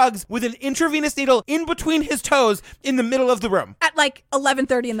shooting drugs with an intravenous needle in between his toes in the middle of the room. At like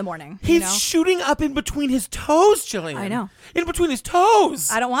 11:30 in the morning. He's shooting up in between his toes, Jillian. I know. In between his toes.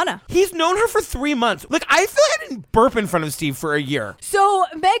 I don't want to. He's known her for 3 months. Like, I feel like I didn't burp in front of Steve for a year. So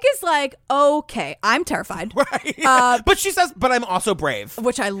Meg is like, okay, I'm terrified. Right. But she says, but I'm also brave.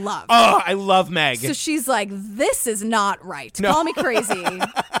 Which I love. Oh, I love Meg. So she's like, this is not right. No. Call me crazy.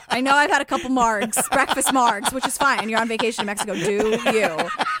 I know I've had a couple margs, breakfast margs, which is fine. You're on vacation in Mexico. Do you?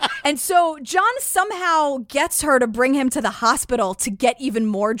 And so John somehow gets her to bring him to the hospital to get even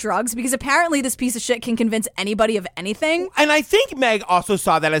more drugs because apparently this piece of shit can convince anybody of anything. And I think Meg also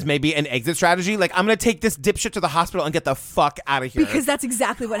saw that as maybe an exit strategy. Like, I'm going to take this dipshit to the hospital and get the fuck out of here. Because that's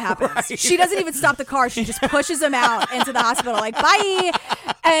exactly what happens. Right. She doesn't even stop the car. She just pushes him out into the hospital like, bye.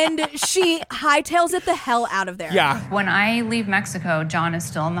 And she hightails it the hell out of there. Yeah. When I leave Mexico, John is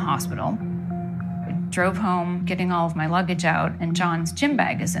still in the hospital. I drove home, getting all of my luggage out, and John's gym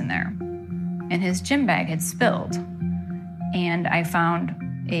bag is in there. And his gym bag had spilled. And I found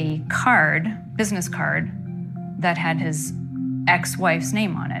a business card, that had his ex-wife's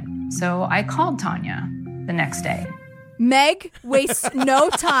name on it. So I called Tanya the next day. Meg wastes no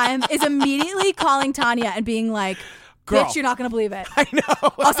time, is immediately calling Tanya and being like, Girl. Bitch, you're not going to believe it. I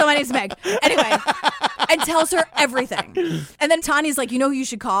know. Also, my name's Meg. Anyway, and tells her everything. And then Tanya's like, you know who you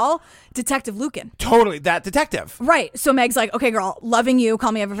should call? Detective Lucan. Totally, that detective. Right. So Meg's like, okay, girl, loving you.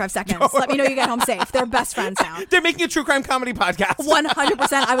 Call me every 5 seconds. Let me know you get home safe. They're best friends now. They're making a true crime comedy podcast.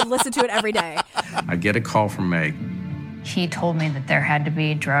 100%. I would listen to it every day. I get a call from Meg. He told me that there had to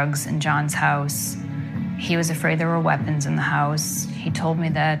be drugs in John's house. He was afraid there were weapons in the house. He told me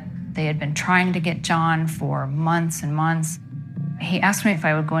that they had been trying to get John for months and months. He asked me if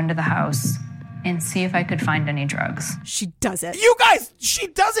I would go into the house and see if I could find any drugs. She does it. You guys, she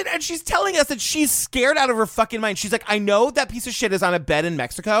does it, and she's telling us that she's scared out of her fucking mind. She's like, I know that piece of shit is on a bed in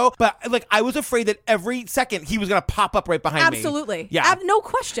Mexico, but like I was afraid that every second he was gonna pop up right behind me. Absolutely. Yeah. No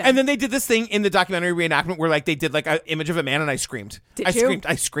question. And then they did this thing in the documentary reenactment where like they did like an image of a man and I screamed. Did I you?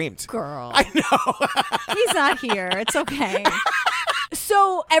 screamed. Girl. I know. He's not here. It's okay.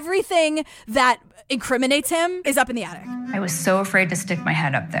 So everything that incriminates him is up in the attic. I was so afraid to stick my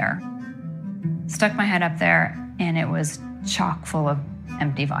head up there. Stuck my head up there, and it was chock full of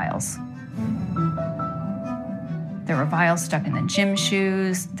empty vials. There were vials stuck in the gym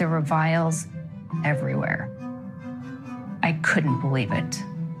shoes. There were vials everywhere. I couldn't believe it.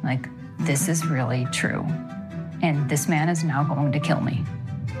 Like, this is really true. And this man is now going to kill me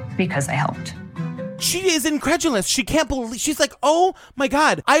because I helped. She is incredulous. She can't believe. She's like, oh my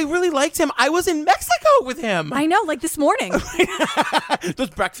God, I really liked him. I was in Mexico with him. I know, like this morning. Those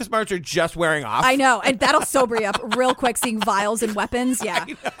breakfast marks are just wearing off. I know, and that'll sober you up real quick, seeing vials and weapons. Yeah.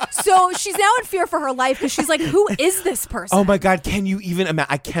 So she's now in fear for her life because she's like, who is this person? Oh my God, can you even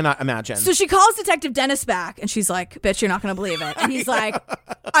imagine? I cannot imagine. So she calls Detective Dennis back, and she's like, bitch, you're not going to believe it. And he's like,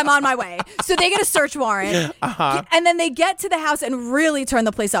 I'm on my way. So they get a search warrant, and then they get to the house and really turn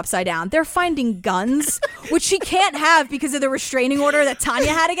the place upside down. They're finding guns, which she can't have because of the restraining order that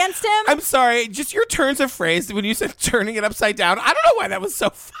Tanya had against him. I'm sorry, just your turns of phrase when you said turning it upside down. I don't know why that was so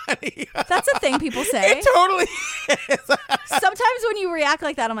funny. That's a thing people say. It totally is. Sometimes when you react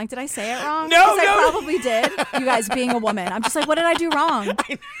like that, I'm like, did I say it wrong? No, because I probably did. You guys, being a woman, I'm just like, what did I do wrong?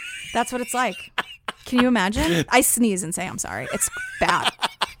 That's what it's like. Can you imagine? I sneeze and say I'm sorry. It's bad.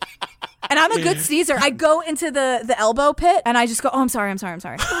 And I'm a good sneezer. I go into the elbow pit and I just go, oh, I'm sorry. Isn't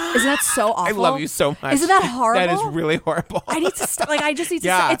that so awful? I love you so much. Isn't that horrible? That is really horrible. I need to stop. Like, I just need to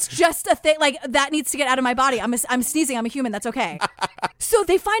stop. It's just a thing. Like, that needs to get out of my body. I'm sneezing. I'm a human. That's okay. So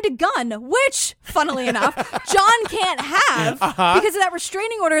they find a gun, which, funnily enough, John can't have because of that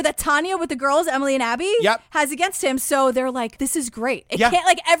restraining order that Tanya with the girls, Emily and Abby, has against him. So they're like, this is great. It can't,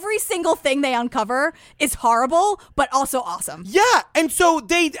 like, every single thing they uncover is horrible, but also awesome. Yeah. And so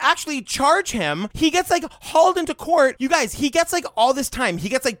they actually charge him. He gets like hauled into court. You guys, he gets like all this time. He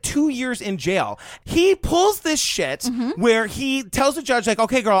gets like 2 years in jail. He pulls this shit where he tells the judge like,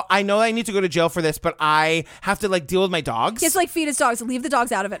 okay, girl, I know I need to go to jail for this, but I have to like deal with my dogs. He has to like feed his dogs. Leave the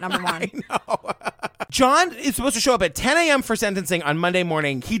dogs out of it, number one. I know. John is supposed to show up at 10 a.m. for sentencing on Monday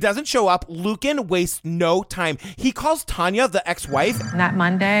morning. He doesn't show up. Lucan wastes no time. He calls Tanya, the ex-wife. That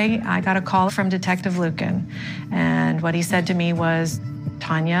Monday, I got a call from Detective Lucan. And what he said to me was,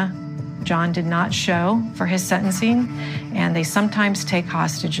 Tanya, John did not show for his sentencing, and they sometimes take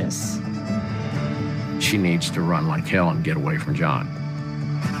hostages. She needs to run like hell and get away from John.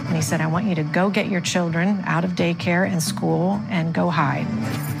 And he said, I want you to go get your children out of daycare and school and go hide.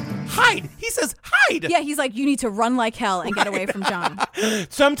 Hide. He says hide. Yeah, he's like, you need to run like hell and get away from John.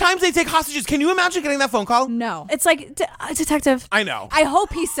 Sometimes they take hostages. Can you imagine getting that phone call? No. It's like, detective. I know. I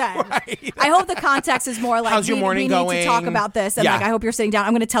hope he said. Right. I hope the context is more like, how's your morning we going? Need to talk about this. And like, I hope you're sitting down.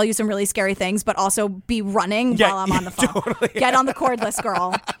 I'm going to tell you some really scary things, but also be running while I'm on the phone. Totally. Get on the cordless,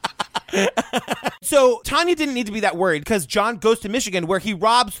 girl. So Tanya didn't need to be that worried because John goes to Michigan where he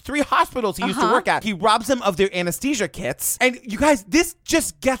robs 3 hospitals he used to work at. He robs them of their anesthesia kits. And you guys, this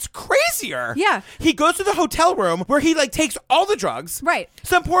just gets crazier. Yeah. He goes to the hotel room where he like takes all the drugs. Right.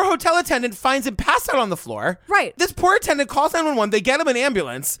 Some poor hotel attendant finds him passed out on the floor. Right. This poor attendant calls 911. They get him an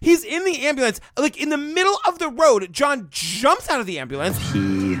ambulance. He's in the ambulance. Like in the middle of the road, John jumps out of the ambulance.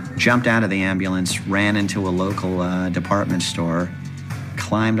 He jumped out of the ambulance, ran into a local department store,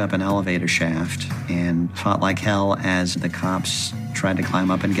 climbed up an elevator shaft, and fought like hell as the cops tried to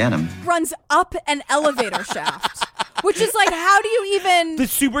climb up and get him. Runs up an elevator shaft. Which is like, how do you even... The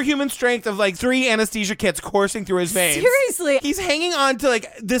superhuman strength of like 3 anesthesia kits coursing through his veins. Seriously. He's hanging on to like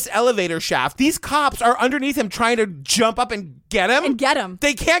this elevator shaft. These cops are underneath him trying to jump up and get him. And get him.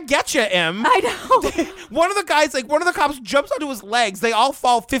 They can't get you, Em. I know. One of the cops jumps onto his legs. They all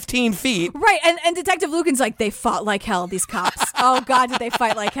fall 15 feet. Right, and Detective Lucan's like, they fought like hell, these cops. Oh, God, did they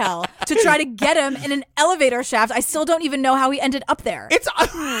fight like hell. To try to get him in an elevator shaft. I still don't even know how he ended up there. It's in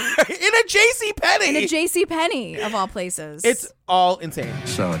a JCPenney. In a JCPenney, of all places. It's all insane.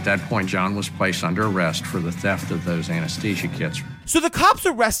 So at that point, John was placed under arrest for the theft of those anesthesia kits. So the cops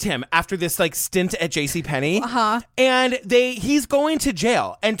arrest him after this like stint at JCPenney. Uh-huh. And he's going to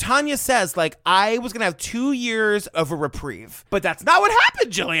jail. And Tanya says, like, I was going to have 2 years of a reprieve. But that's not what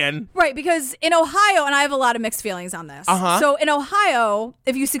happened, Jillian. Right, because in Ohio, and I have a lot of mixed feelings on this. Uh-huh. So in Ohio,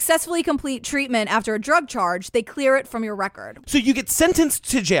 if you successfully complete treatment after a drug charge, they clear it from your record. So you get sentenced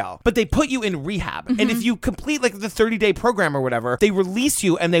to jail, but they put you in rehab. Mm-hmm. And if you complete like the 30-day program or whatever, they release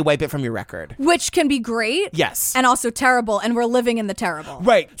you and they wipe it from your record. Which can be great. Yes. And also terrible, and we're living in the terrible.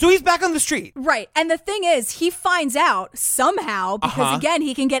 Right. So he's back on the street. Right. And the thing is, he finds out somehow, because again,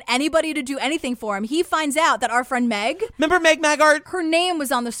 he can get anybody to do anything for him. He finds out that our friend Meg. Remember Meg Maggart? Her name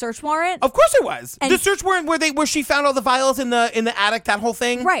was on the search warrant. Of course it was. And the search warrant where she found all the vials in the attic, that whole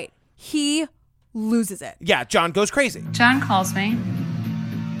thing. Right. He loses it. Yeah, John goes crazy. John calls me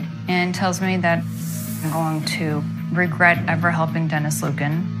and tells me that I'm going to regret ever helping Dennis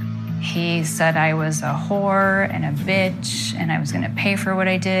Lucan. He said I was a whore and a bitch and I was going to pay for what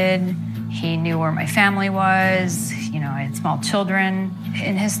I did. He knew where my family was. You know, I had small children.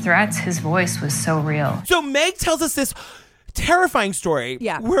 In his threats, his voice was so real. So Meg tells us this terrifying story.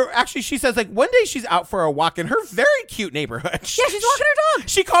 Yeah. Where actually she says, like, one day she's out for a walk in her very cute neighborhood. Yeah, she's walking her dog.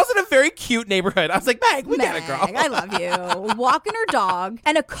 She calls it a very cute neighborhood. I was like, Meg, we get it, girl. I love you. Walking her dog,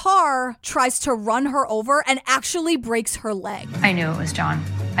 and a car tries to run her over and actually breaks her leg. I knew it was John.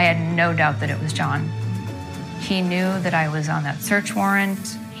 I had no doubt that it was John. He knew that I was on that search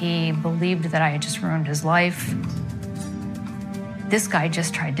warrant. He believed that I had just ruined his life. This guy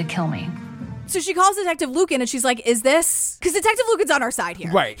just tried to kill me. So she calls Detective Lucan and she's like, is this? Because Detective Lucan's on our side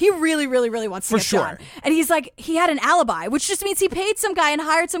here. Right. He really, really, really wants to get John. And he's like, he had an alibi, which just means he paid some guy and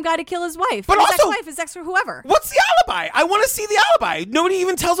hired some guy to kill his wife. But his also, ex-wife, his ex or whoever. What's the alibi? I want to see the alibi. Nobody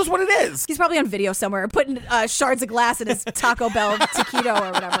even tells us what it is. He's probably on video somewhere, putting shards of glass in his Taco Bell taquito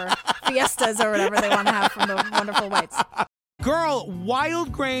or whatever. Fiestas or whatever they want to have from the Wonderful Whites. Girl,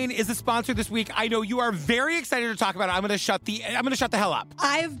 Wild Grain is the sponsor this week. I know you are very excited to talk about it. I'm gonna shut the hell up.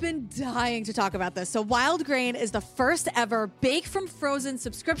 I've been dying to talk about this. So Wild Grain is the first ever bake from frozen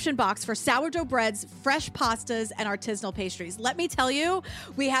subscription box for sourdough breads, fresh pastas, and artisanal pastries. Let me tell you,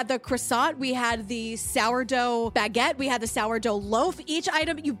 we had the croissant, we had the sourdough baguette, we had the sourdough loaf. Each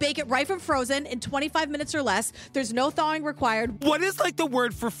item, you bake it right from frozen in 25 minutes or less. There's no thawing required. What is like the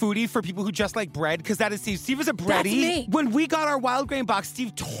word for foodie for people who just like bread? Because that is Steve. Steve is a breadie. That's me. When we got our Wild Grain box,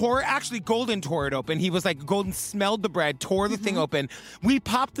 Steve Golden tore it open. He was like, Golden smelled the bread, tore the thing open. We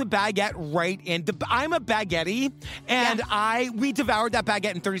popped the baguette right in. I'm a baguette, and we devoured that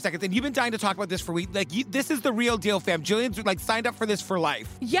baguette in 30 seconds. And you've been dying to talk about this for weeks. Like, this is the real deal, fam. Jillian's like signed up for this for life.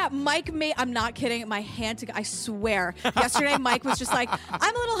 Yeah, Mike made, I'm not kidding, my hand to, I swear. Yesterday, Mike was just like,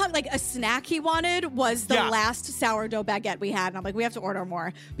 I'm a little hungry. Like, a snack he wanted was the last sourdough baguette we had. And I'm like, we have to order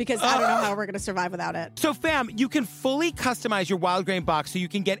more because I don't know how we're going to survive without it. So, fam, you can fully customize your Wild Grain box so you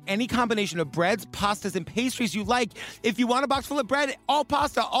can get any combination of breads, pastas, and pastries you like. If you want a box full of bread, all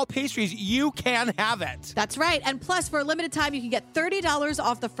pasta, all pastries, you can have it. That's right. And plus, for a limited time, you can get $30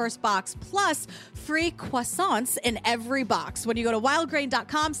 off the first box, plus free croissants in every box when you go to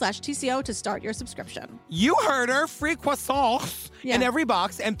wildgrain.com/TCO to start your subscription. You heard her. Free croissants in every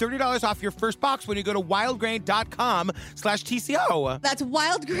box and $30 off your first box when you go to wildgrain.com/TCO. That's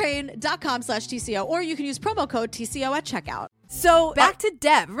wildgrain.com/TCO, or you can use promo code TCO at checkout. So back to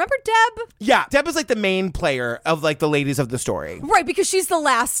Deb. Remember Deb? Yeah, Deb is like the main player of like the ladies of the story. Right, because she's the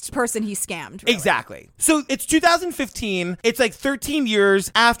last person he scammed. Really. Exactly. So it's 2015. It's like 13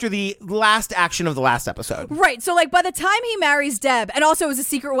 years after the last action of the last episode. Right. So like by the time he marries Deb, and also it was a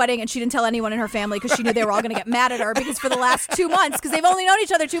secret wedding and she didn't tell anyone in her family because she knew they were all going to get mad at her because for the last 2 months, because they've only known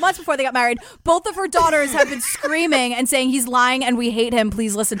each other 2 months before they got married, both of her daughters have been screaming and saying he's lying and we hate him.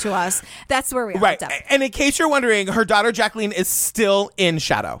 Please listen to us. That's where we are. Right. With Deb. And in case you're wondering, her daughter Jacqueline is still in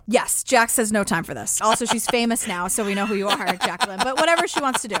shadow. Yes, Jax has no time for this. Also, she's famous now, so we know who you are, Jacqueline. But whatever she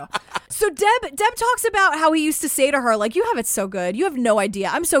wants to do. So Deb talks about how he used to say to her, like, you have it so good. You have no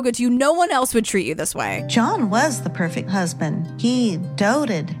idea. I'm so good to you. No one else would treat you this way. John was the perfect husband. He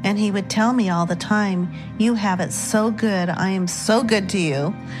doted, and he would tell me all the time, you have it so good. I am so good to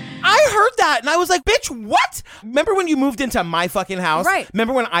you. I heard that and I was like, bitch, what? Remember when you moved into my fucking house? Right.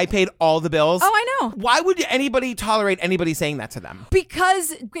 Remember when I paid all the bills? Oh, I know. Why would anybody tolerate anybody saying that to them?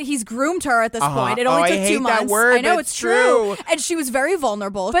 Because he's groomed her at this point. It only I took hate 2 months. that word, I know, but it's true. And she was very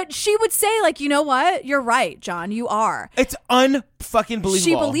vulnerable. But she would say, like, you know what? You're right, John. You are. It's unfucking believable.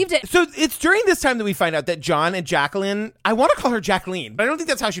 She believed it. So it's during this time that we find out that John and Jacqueline, I want to call her Jacqueline, but I don't think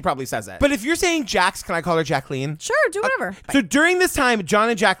that's how she probably says it. But if you're saying Jax, can I call her Jacqueline? Sure, do whatever. So during this time, John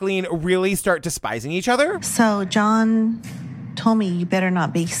and Jacqueline really start despising each other. So John told me you better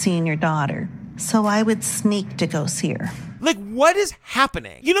not be seeing your daughter. So I would sneak to go see her. Like, what is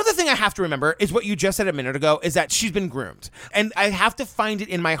happening? You know, the thing I have to remember is what you just said a minute ago, is that she's been groomed. And I have to find it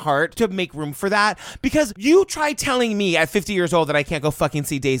in my heart to make room for that, because you try telling me at 50 years old that I can't go fucking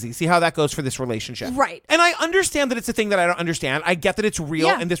see Daisy. See how that goes for this relationship. Right. And I understand that it's a thing that I don't understand. I get that it's real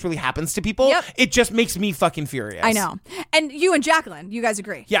and this really happens to people. Yep. It just makes me fucking furious. I know. And you and Jacqueline, you guys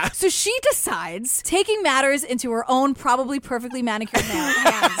agree. Yeah. So she decides, taking matters into her own probably perfectly manicured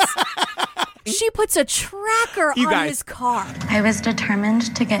hands, she puts a tracker on his car. I was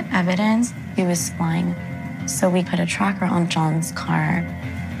determined to get evidence he was lying, so we put a tracker on John's car.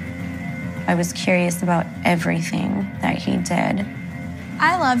 I was curious about everything that he did.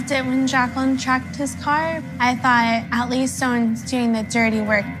 I loved it when Jacqueline tracked his car. I thought, at least someone's doing the dirty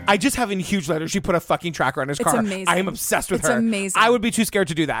work. I just have in huge letters, she put a fucking tracker on his car. Amazing. I am obsessed with her. It's amazing. I would be too scared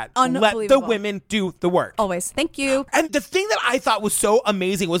to do that. Unbelievable. Let the women do the work. Always. Thank you. And the thing that I thought was so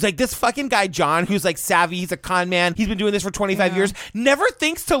amazing was like this fucking guy, John, who's like savvy. He's a con man. He's been doing this for 25 years. Never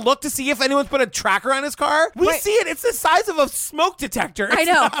thinks to look to see if anyone's put a tracker on his car. We see it. It's the size of a smoke detector. I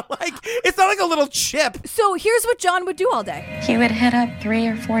know. It's not like a little chip. So here's what John would do all day. He would hit up 3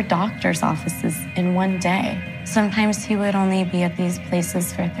 or 4 doctor's offices in one day. Sometimes he would only be at these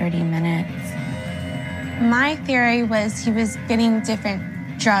places for 30 minutes. My theory was he was getting different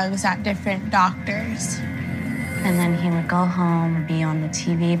drugs at different doctors. And then he would go home and be on the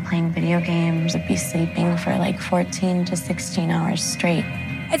TV playing video games, be sleeping for like 14 to 16 hours straight.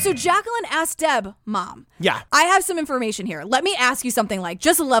 And so Jacqueline asked Deb, Mom, I have some information here. Let me ask you something, like,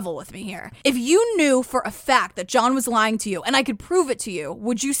 just level with me here. If you knew for a fact that John was lying to you and I could prove it to you,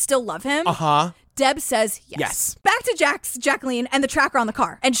 would you still love him? Deb says yes. Back to Jacqueline and the tracker on the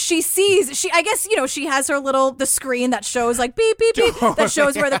car. And she sees, I guess, you know, she has her the screen that shows like beep, beep, beep, that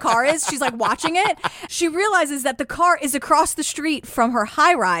shows where the car is. She's like watching it. She realizes that the car is across the street from her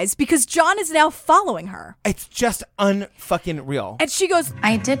high rise because John is now following her. It's just unfucking real. And she goes,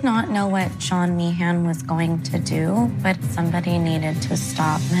 I did not know what John Meehan was going to do, but somebody needed to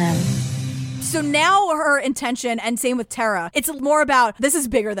stop him. So now her intention, and same with Tara, it's more about, this is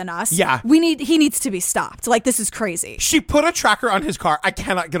bigger than us. Yeah. He needs to be stopped. Like, this is crazy. She put a tracker on his car. I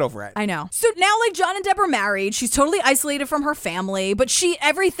cannot get over it. I know. So now, like, John and Deb are married. She's totally isolated from her family, but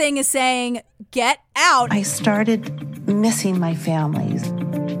everything is saying, get out. I started missing my family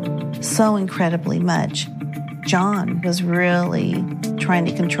so incredibly much. John was really trying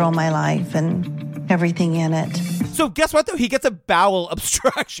to control my life and everything in it. So guess what, though? He gets a bowel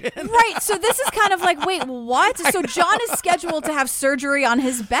obstruction. Right. So this is kind of like, wait, what? So John is scheduled to have surgery on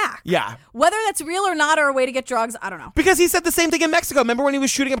his back. Yeah. Whether that's real or not, or a way to get drugs, I don't know. Because he said the same thing in Mexico. Remember when he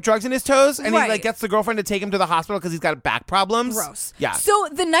was shooting up drugs in his toes? And he Right. gets the girlfriend to take him to the hospital because he's got back problems? Gross. Yeah. So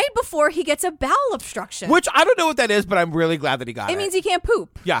the night before, he gets a bowel obstruction. Which I don't know what that is, but I'm really glad that he got it. It means he can't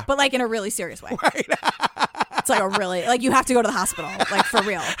poop. Yeah. But like in a really serious way. Right. It's like like you have to go to the hospital, like for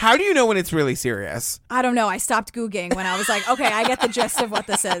real. How do you know when it's really serious? I don't know. I stopped Googling when I was like, okay, I get the gist of what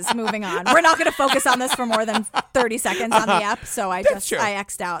this is. Moving on. We're not going to focus on this for more than 30 seconds on the app. So I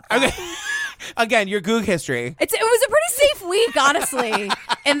X'd out. Okay. Again, your Goog history. It was a pretty safe week, honestly,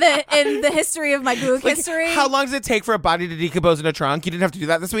 in the history of my Goog history. How long does it take for a body to decompose in a trunk? You didn't have to do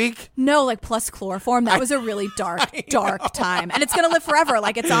that this week? No, like plus chloroform. That was a really dark time. And it's going to live forever.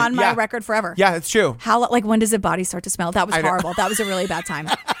 Like it's on my record forever. Yeah, it's true. Like when does a body start to smell? That was horrible. That was a really bad time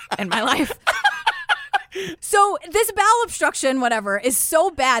in my life. So this bowel obstruction, whatever, is so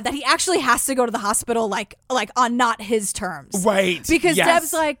bad that he actually has to go to the hospital like on not his terms. Right. Because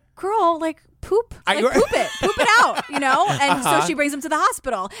Deb's like, girl, like poop it out, you know? And so she brings him to the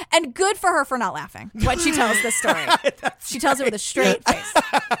hospital. And good for her for not laughing when she tells this story. She tells it with a straight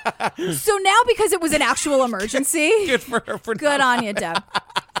face. So now because it was an actual emergency. Good for her for good on you, Deb.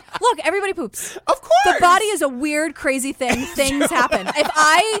 Look, everybody poops. Of course. The body is a weird, crazy thing. Things happen.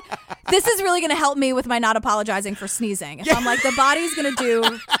 This is really going to help me with my not apologizing for sneezing. If I'm like, the body's going to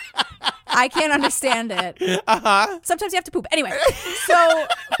do I can't understand it. Uh-huh. Sometimes you have to poop. Anyway, so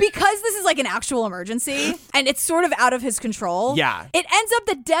because this is like an actual emergency and it's sort of out of his control, Yeah. it ends up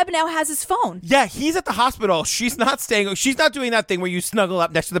that Deb now has his phone. Yeah, he's at the hospital. She's not doing that thing where you snuggle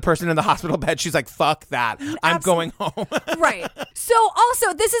up next to the person in the hospital bed. She's like, fuck that. I'm going home. Right. So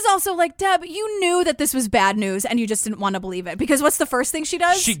also, this is also like, Deb, you knew that this was bad news and you just didn't want to believe it. Because what's the first thing she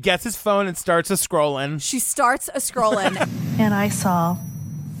does? She gets his phone and starts a-scrolling. She starts a-scrolling. And I saw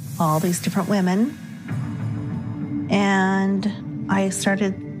all these different women. And I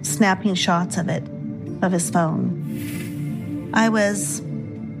started snapping shots of his phone. I was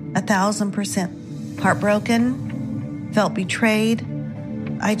 1,000% heartbroken, felt betrayed.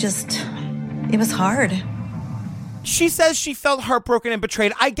 It was hard. She says she felt heartbroken and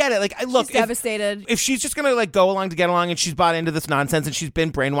betrayed. I get it. Like, look, she's devastated. If she's just gonna like go along to get along and she's bought into this nonsense and she's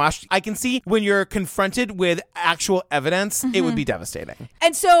been brainwashed, I can see when you're confronted with actual evidence, it would be devastating.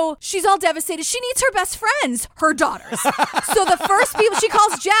 And so she's all devastated. She needs her best friends, her daughters. So the first people, she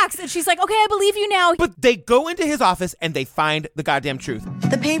calls Jax and she's like, okay, I believe you now. But they go into his office and they find the goddamn truth.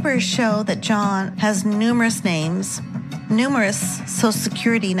 The papers show that John has numerous names, numerous social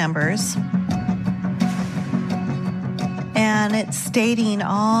security numbers, and it's stating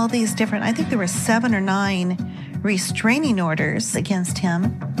all these different, I think there were 7 or 9 restraining orders against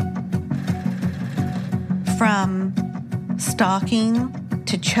him, from stalking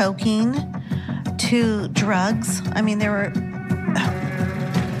to choking to drugs. I mean, there were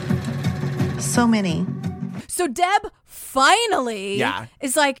so many. So Deb finally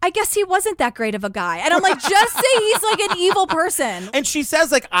is like, I guess he wasn't that great of a guy. And I'm like, just say he's like an evil person. And she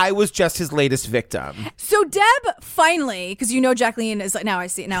says, like, I was just his latest victim. So Deb finally, because you know Jacqueline is like, now I'm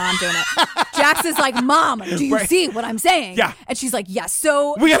doing it. Jax is like, Mom, do you see what I'm saying? Yeah. And she's like, yes.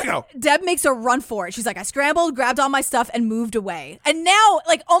 So we gotta go. Deb makes a run for it. She's like, I scrambled, grabbed all my stuff, and moved away. And now,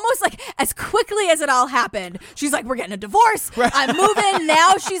 like, almost like as quickly as it all happened, she's like, we're getting a divorce. I'm moving.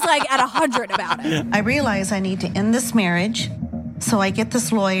 Now she's like at 100 about it. I realize I need to end this marriage. So I get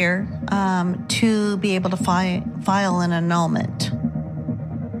this lawyer to be able to file an annulment.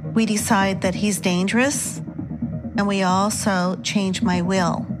 We decide that he's dangerous, and we also change my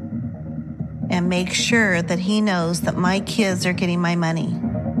will and make sure that he knows that my kids are getting my money.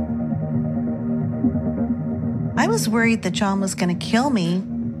 I was worried that John was going to kill me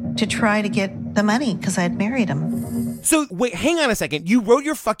to try to get the money because I had married him. So wait, hang on a second. You wrote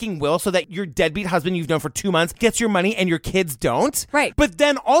your fucking will so that your deadbeat husband you've known for 2 months gets your money and your kids don't? Right. But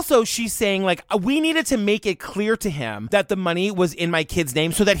then also she's saying, like, we needed to make it clear to him that the money was in my kid's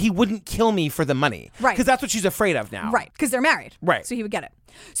name so that he wouldn't kill me for the money. Right. Because that's what she's afraid of now. Right. Because they're married. Right. So he would get it.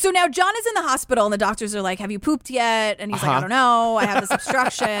 So now John is in the hospital and the doctors are like, have you pooped yet? And he's like, I don't know. I have this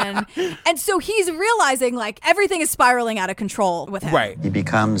obstruction. And so he's realizing like everything is spiraling out of control with him. Right. He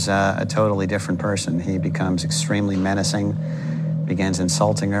becomes a totally different person. He becomes extremely menacing, begins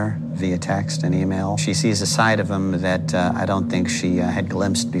insulting her via text and email. She sees a side of him that I don't think she had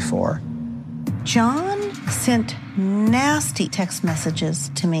glimpsed before. John sent nasty text messages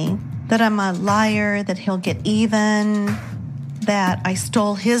to me that I'm a liar, that he'll get even, that I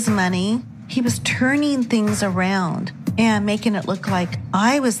stole his money. He was turning things around and making it look like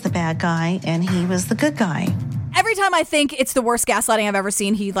I was the bad guy and he was the good guy. Every time I think it's the worst gaslighting I've ever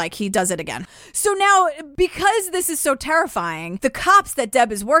seen, he does it again. So now, because this is so terrifying, the cops that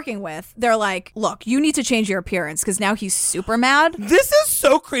Deb is working with, they're like, look, you need to change your appearance because now he's super mad. This is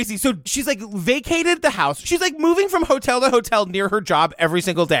so crazy. So she's like vacated the house. She's like moving from hotel to hotel near her job every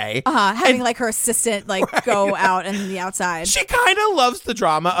single day. Having like her assistant go out and the outside. She kind of loves the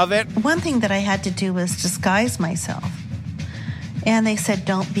drama of it. One thing that I had to do was disguise myself. And they said,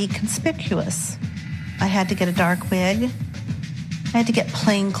 don't be conspicuous. I had to get a dark wig. I had to get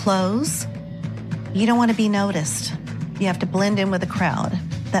plain clothes. You don't want to be noticed. You have to blend in with the crowd.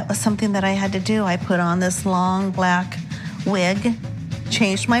 That was something that I had to do. I put on this long black wig,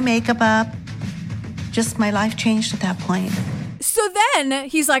 changed my makeup up. Just my life changed at that point. So then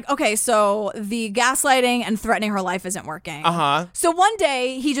he's like, okay, so the gaslighting and threatening her life isn't working. So one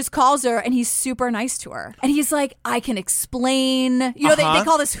day he just calls her and he's super nice to her. And he's like, I can explain. You know, they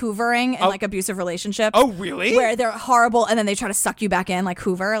call this hoovering in like abusive relationships. Oh, really? Where they're horrible and then they try to suck you back in like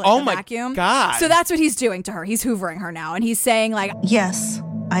Hoover, like a vacuum. God. So that's what he's doing to her. He's hoovering her now. And he's saying like, yes,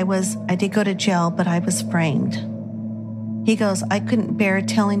 I did go to jail, but I was framed. He goes, I couldn't bear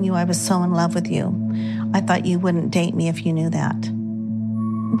telling you I was so in love with you. I thought you wouldn't date me if you knew that.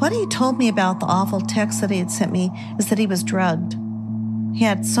 What he told me about the awful text that he had sent me is that he was drugged. He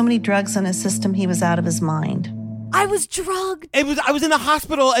had so many drugs in his system, he was out of his mind. I was drugged. I was in the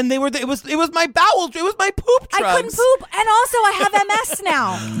hospital, and it was my bowel. It was my poop drugs. I couldn't poop, and also I have MS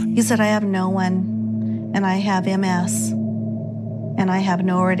now. He said, I have no one, and I have MS, and I have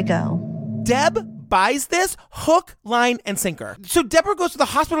nowhere to go. Deb buys this hook, line, and sinker. So Deborah goes to the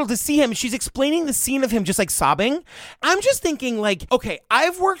hospital to see him. She's explaining the scene of him just like sobbing. I'm just thinking like, okay,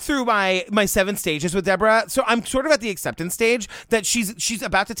 I've worked through my 7 stages with Deborah. So I'm sort of at the acceptance stage that she's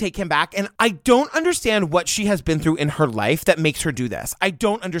about to take him back. And I don't understand what she has been through in her life that makes her do this. I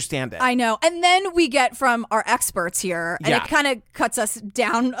don't understand it. I know. And then we get from our experts here, and it kind of cuts us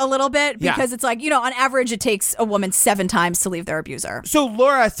down a little bit because it's like, on average, it takes a woman 7 times to leave their abuser. So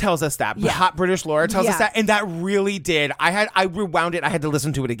Laura tells us that. Hot British Laura tells us Yeah. that, and that really did. I rewound it. I had to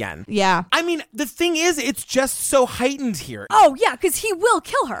listen to it again. Yeah. I mean, the thing is, it's just so heightened here. Oh, yeah, because he will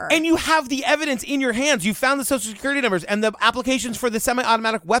kill her. And you have the evidence in your hands. You found the social security numbers and the applications for the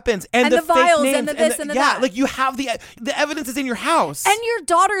semi-automatic weapons and the vials fake names and the this and the that. Like you have the evidence is in your house. And your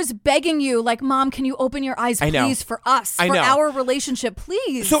daughter's begging you, like, Mom, can you open your eyes, I know. please, for us, I for know. our relationship,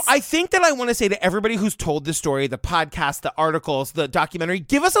 please? So I think that I want to say to everybody who's told this story, the podcast, the articles, the documentary,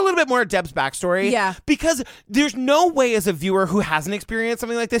 give us a little bit more of Deb's backstory. Yeah. Because there's no way as a viewer who hasn't experienced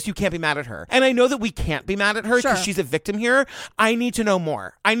something like this, you can't be mad at her. And I know that we can't be mad at her because she's a victim here. I need to know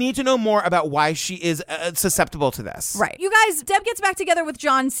more. I need to know more about why she is susceptible to this. Right. You guys, Deb gets back together with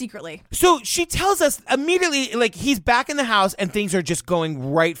John secretly. So she tells us immediately, like, he's back in the house and things are just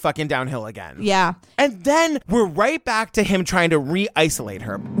going right fucking downhill again. Yeah. And then we're right back to him trying to re-isolate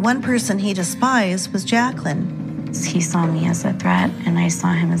her. One person he despised was Jacqueline. He saw me as a threat, and I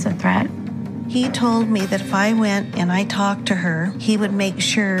saw him as a threat. He told me that if I went and I talked to her, he would make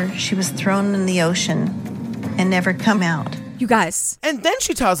sure she was thrown in the ocean and never come out. You guys. And then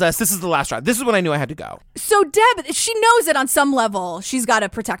she tells us, this is the last straw. This is when I knew I had to go. So Deb, she knows it on some level. She's got to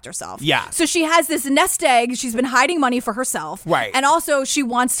protect herself. Yeah. So she has this nest egg. She's been hiding money for herself. Right. And also she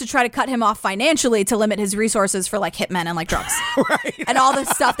wants to try to cut him off financially to limit his resources for like hitmen and like drugs. Right. And all the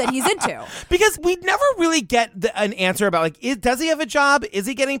stuff that he's into. Because we never really get an answer about like, does he have a job? Is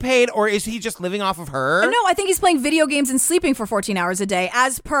he getting paid? Or is he just living off of her? No, I think he's playing video games and sleeping for 14 hours a day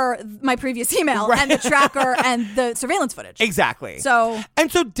as per my previous email and the tracker and the surveillance footage. Exactly. So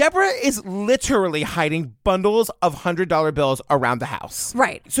Deborah is literally hiding bundles of $100 bills around the house.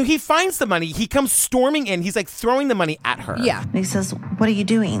 Right. So he finds the money. He comes storming in. He's like throwing the money at her. Yeah. And he says, what are you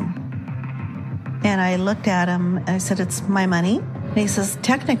doing? And I looked at him and I said, it's my money. And he says,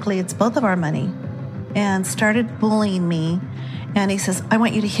 technically, it's both of our money. And started bullying me. And he says, I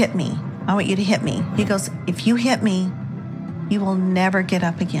want you to hit me. I want you to hit me. He goes, if you hit me, you will never get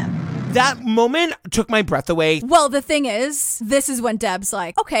up again. That moment took my breath away. Well, the thing is, this is when Deb's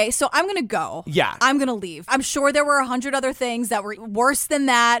like, okay, so I'm going to go. Yeah. I'm going to leave. I'm sure there were 100 other things that were worse than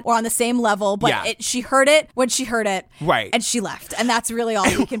that or on the same level, but she heard it when she heard it. Right. And she left. And that's really all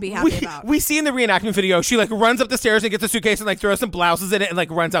we can be happy about. We see in the reenactment video, she like runs up the stairs and gets a suitcase and like throws some blouses in it and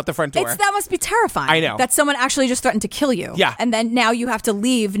like runs out the front door. That must be terrifying. I know. That someone actually just threatened to kill you. Yeah. And then now you have to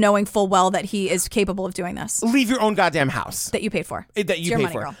leave knowing full well that he is capable of doing this. Leave your own goddamn house. That you paid for. That you your paid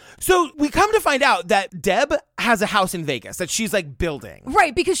money, for. Girl. So we come to find out that Deb has a house in Vegas that she's like building.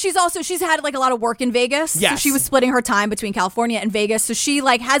 Right, because she's had like a lot of work in Vegas. Yes. So she was splitting her time between California and Vegas. So she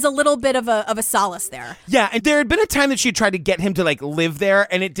like has a little bit of a solace there. Yeah, and there had been a time that she tried to get him to like live there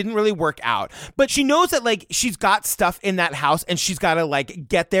and it didn't really work out. But she knows that like she's got stuff in that house and she's got to like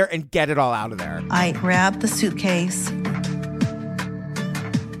get there and get it all out of there. I grabbed the suitcase,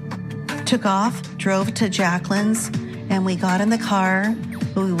 took off, drove to Jacqueline's, and we got in the car.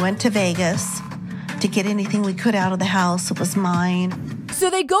 We went to Vegas to get anything we could out of the house. It was mine. So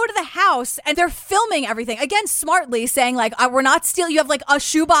they go to the house and they're filming everything. Again, smartly saying like, we're not stealing. You have like a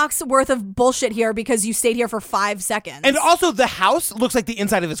shoebox worth of bullshit here because you stayed here for 5 seconds. And also the house looks like the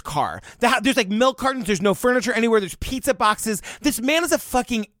inside of his car. There's like milk cartons. There's no furniture anywhere. There's pizza boxes. This man is a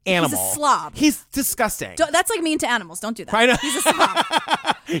fucking animal. He's a slob. He's disgusting. That's like mean to animals. Don't do that. I know. He's a slob.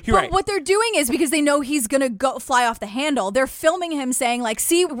 You're right. What they're doing is because they know he's going to go fly off the handle. They're filming him saying like,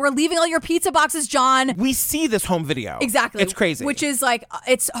 see, we're leaving all your pizza boxes, John. We see this home video. Exactly. It's crazy. Which is like,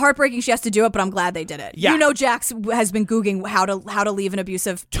 it's heartbreaking she has to do it, but I'm glad they did it. Yeah. You know, Jax has been Googling how to leave an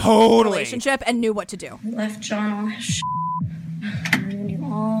abusive relationship and knew what to do. Left John all his shit. I'm gonna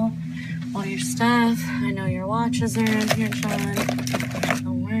do all your stuff. I know your watches are in here, John.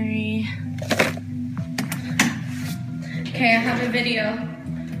 Don't worry. Okay, I have a video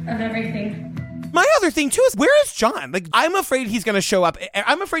of everything. My other thing too is, where is John? Like, I'm afraid he's going to show up.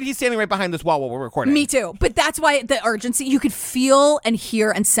 I'm afraid he's standing right behind this wall while we're recording. Me too. But that's why the urgency, you could feel and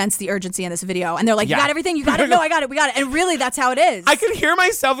hear and sense the urgency in this video. And they're like, you got everything? You got it? No, I got it. We got it. And really, that's how it is. I could hear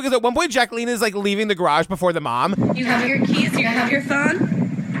myself because at one point, Jacqueline is like leaving the garage before the mom. You have your keys? You have your phone?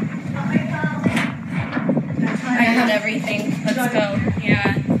 I have everything. Let's go.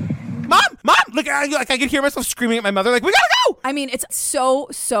 Yeah. Mom! Look, I could hear myself screaming at my mother, like, we gotta go! I mean, it's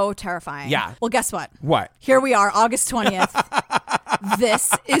so terrifying. Yeah. Well, guess what? What? Here we are, August 20th.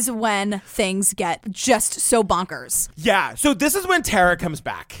 This is when things get just so bonkers. Yeah. So this is when Tara comes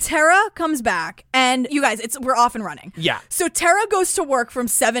back. Tara comes back, and you guys, we're off and running. Yeah. So Tara goes to work from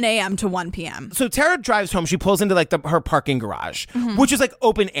 7 a.m. to 1 p.m. So Tara drives home. She pulls into like her parking garage, which is like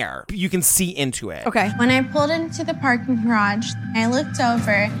open air. You can see into it. Okay. When I pulled into the parking garage, I looked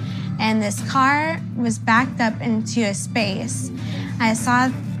over and this car was backed up into a space. I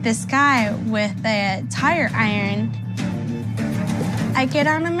saw this guy with a tire iron. I get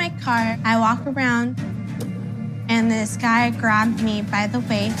out of my car, I walk around, and this guy grabbed me by the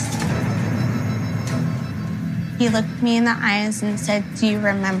waist. He looked me in the eyes and said, "Do you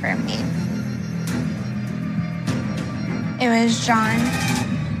remember me?" It was John.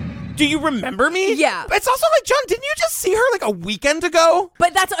 Do you remember me? Yeah. It's also like, John, didn't you just see her like a weekend ago?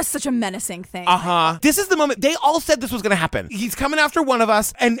 But that's such a menacing thing. This is the moment. They all said this was going to happen. He's coming after one of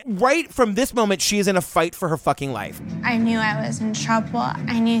us. And right from this moment, she is in a fight for her fucking life. I knew I was in trouble.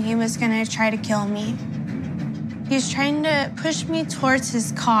 I knew he was going to try to kill me. He's trying to push me towards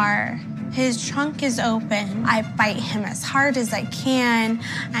his car. His trunk is open. I fight him as hard as I can.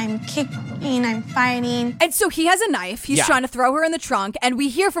 I'm kicking, I'm fighting. And so he has a knife. He's trying to throw her in the trunk. And we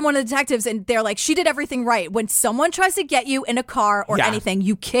hear from one of the detectives, and they're like, she did everything right. When someone tries to get you in a car or anything,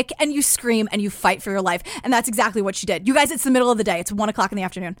 you kick and you scream and you fight for your life. And that's exactly what she did. You guys, it's the middle of the day. It's 1 o'clock in the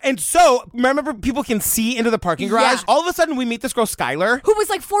afternoon. And so, remember, people can see into the parking garage? Yeah. All of a sudden, we meet this girl, Skylar. Who was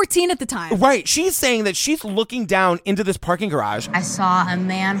like 14 at the time. Right. She's saying that she's looking down into this parking garage. I saw a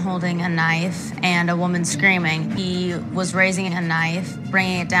man holding a knife and a woman screaming. He was raising a knife,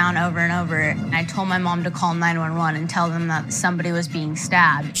 bringing it down over and over. I told my mom to call 911 and tell them that somebody was being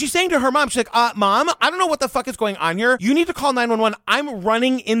stabbed. She's saying to her mom, she's like, Mom, I don't know what the fuck is going on here. You need to call 911. I'm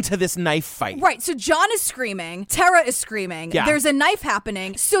running into this knife fight. Right. So John is screaming. Tara is screaming. Yeah. There's a knife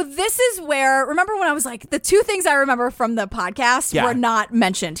happening. So this is where, remember when I was like, the two things I remember from the podcast were not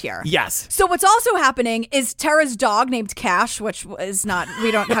mentioned here. Yes. So what's also happening is Tara's dog named Cash, which is not,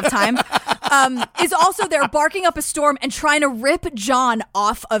 we don't have time, is also there barking up a storm and trying to rip John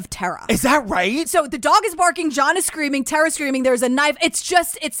off of Tara. Is that right? So the dog is barking, John is screaming, Tara's screaming, there's a knife.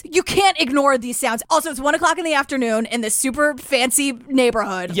 You can't ignore these sounds. Also, it's 1 o'clock in the afternoon in this super fancy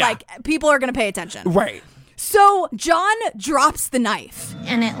neighborhood. Yeah. Like, people are going to pay attention. Right. So John drops the knife.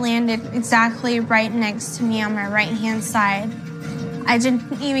 And it landed exactly right next to me on my right-hand side. I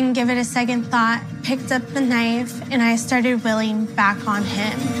didn't even give it a second thought, picked up the knife, and I started wheeling back on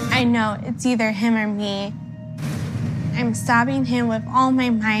him. I know it's either him or me. I'm stabbing him with all my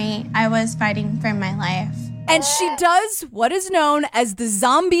might. I was fighting for my life. And she does what is known as the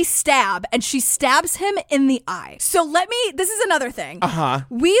zombie stab, and she stabs him in the eye. So this is another thing.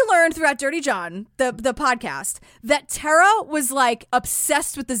 We learned throughout Dirty John, the podcast, that Tara was like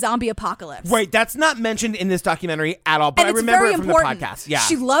obsessed with the zombie apocalypse. Right. That's not mentioned in this documentary at all, but And I it's remember very it from important. the podcast. Yeah.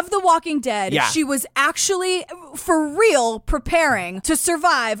 She loved The Walking Dead. Yeah. She was actually, for real, preparing to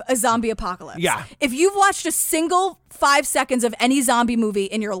survive a zombie apocalypse. Yeah. If you've watched a single 5 seconds of any zombie movie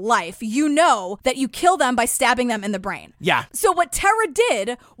in your life, you know that you kill them by stabbing them in the brain. Yeah. So what Tara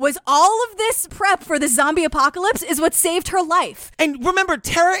did was all of this prep for the zombie apocalypse is what saved her life. And remember,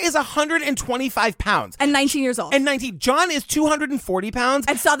 Tara is 125 pounds. And 19 years old. And 19. John is 240 pounds.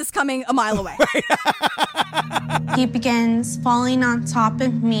 And saw this coming a mile away. He begins falling on top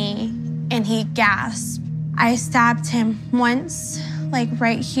of me, and he gasps. I stabbed him once, like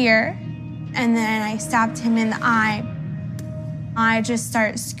right here, and then I stabbed him in the eye. I just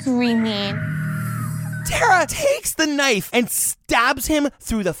start screaming. Tara takes the knife and stabs him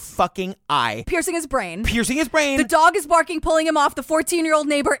through the fucking eye. Piercing his brain. The dog is barking, pulling him off. The 14-year-old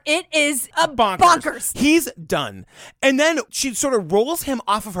neighbor. It is a bonkers. He's done. And then she sort of rolls him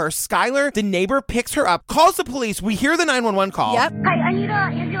off of her. Skylar, the neighbor, picks her up, calls the police. We hear the 911 call. Yep. Hi, I need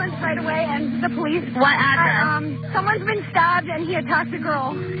an ambulance right away and the police. What address? Someone's been stabbed and he attacked a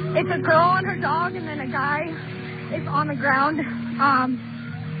girl. It's a girl and her dog, and then a guy is on the ground.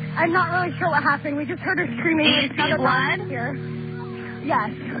 I'm not really sure what happened. We just heard her screaming. Do you see blood? Here.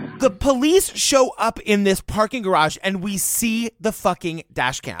 Yes. The police show up in this parking garage and we see the fucking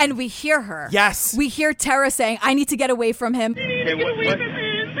dash cam. And we hear her. Yes. We hear Tara saying, I need to get away from him. Hey, what?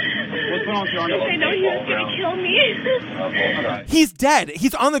 What's wrong with your underwear? I know he was going to kill me. He's dead.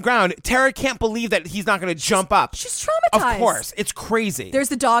 He's on the ground. Tara can't believe that he's not going to jump up. She's traumatized. Of course. It's crazy. There's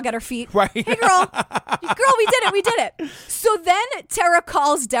the dog at her feet. Right. Hey, girl. Girl, we did it. So then Tara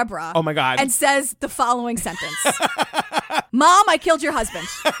calls Deborah. Oh, my God. And says the following sentence. Mom, I killed your husband.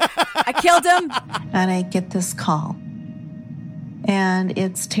 I killed him. And I get this call. And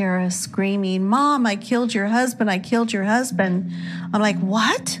it's Tara screaming, Mom, I killed your husband. I killed your husband. I'm like,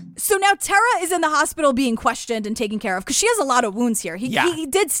 what? So now Tara is in the hospital being questioned and taken care of because she has a lot of wounds here. He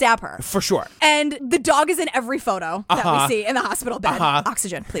did stab her. For sure. And the dog is in every photo that we see in the hospital bed.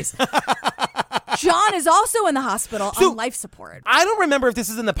 Oxygen, please. John is also in the hospital on life support. I don't remember if this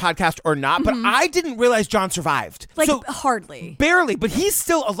is in the podcast or not, but I didn't realize John survived. Hardly. Barely, but he's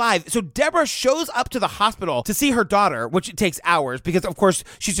still alive. So Deborah shows up to the hospital to see her daughter, which it takes hours because, of course,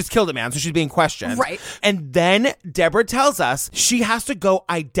 she's just killed a man, so she's being questioned. Right. And then Deborah tells us she has to go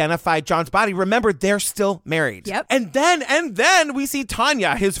identify John's body. Remember, they're still married. Yep. And then we see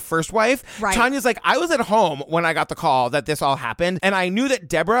Tanya, his first wife. Right. Tanya's like, I was at home when I got the call that this all happened, and I knew that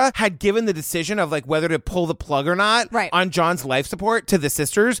Deborah had given the decision of like whether to pull the plug or not on John's life support to the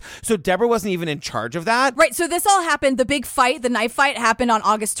sisters. So Deborah wasn't even in charge of that. Right. So this all happened. The big fight, the knife fight happened on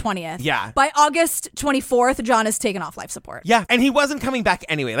August 20th. Yeah. By August 24th, John is taken off life support. Yeah. And he wasn't coming back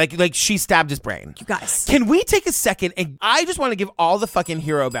anyway. Like she stabbed his brain. You guys. Can we take a second and I just want to give all the fucking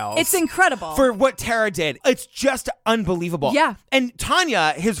hero bells. It's incredible. For what Tara did. It's just unbelievable. Yeah. And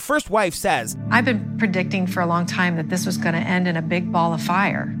Tanya, his first wife, says, I've been predicting for a long time that this was going to end in a big ball of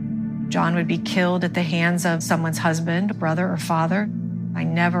fire. John would be killed at the hands of someone's husband, brother, or father. I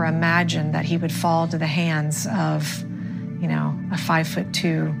never imagined that he would fall to the hands of, a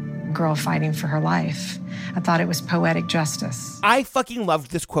 5'2" girl fighting for her life. I thought it was poetic justice. I fucking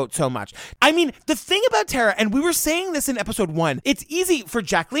loved this quote so much. I mean, the thing about Tara, and we were saying this in episode 1, it's easy for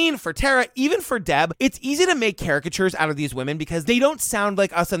Jacqueline, for Tara, even for Deb, it's easy to make caricatures out of these women because they don't sound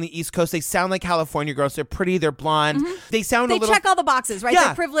like us on the East Coast. They sound like California girls. They're pretty, they're blonde. They sound a little... They check all the boxes, right? Yeah.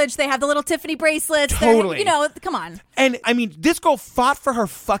 They're privileged. They have the little Tiffany bracelets. Totally. Come on. And I mean, this girl fought for her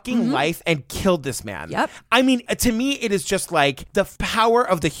fucking life and killed this man. Yep. I mean, to me, it is just like the power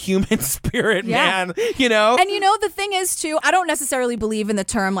of the human spirit, man. And the thing is, too, I don't necessarily believe in the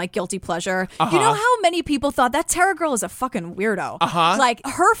term like guilty pleasure. You know how many people thought that Tara girl is a fucking weirdo? Like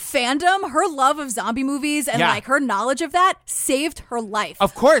her fandom, her love of zombie movies and like her knowledge of that saved her life.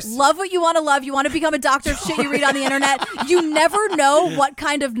 Of course. Love what you want to love. You want to become a doctor of shit you read on the internet. You never know what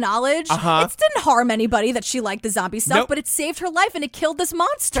kind of knowledge. It didn't harm anybody that she liked the zombie stuff, but it saved her life and it killed this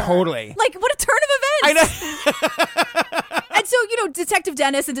monster. Totally. Like, what a turn of events. I know. And so, Detective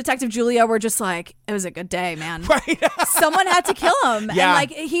Dennis and Detective Julia were just like, it was a good day, man. Right. Someone had to kill him. Yeah. And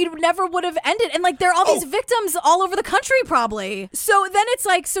he never would have ended. And there are all these victims all over the country probably. So then it's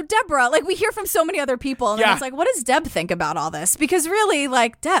so Deborah, we hear from so many other people. And then it's what does Deb think about all this? Because really,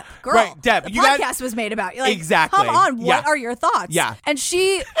 Deb, girl, right, Deb, the podcast was made about you. Exactly. Come on, what are your thoughts? Yeah. And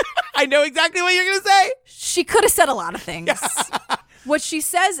she... I know exactly what you're going to say. She could have said a lot of things. What she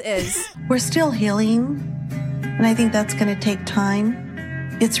says is... We're still healing, and I think that's going to take time.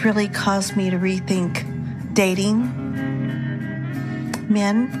 It's really caused me to rethink dating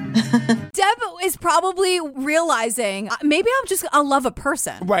men. Deb is probably realizing maybe I'll love a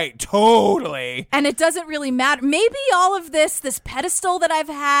person. Right, totally. And it doesn't really matter. Maybe all of this pedestal that I've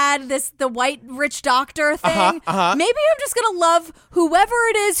had, the white rich doctor thing, maybe I'm just going to love whoever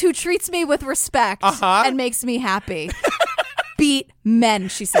it is who treats me with respect and makes me happy. Beat men,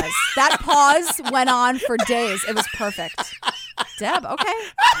 she says. That pause went on for days. It was perfect. Deb, okay.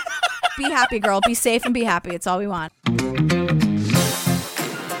 Be happy, girl. Be safe and be happy. It's all we want.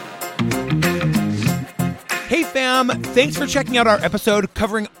 Hey fam, thanks for checking out our episode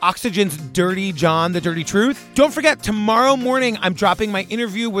covering Oxygen's Dirty John, The Dirty Truth. Don't forget, tomorrow morning, I'm dropping my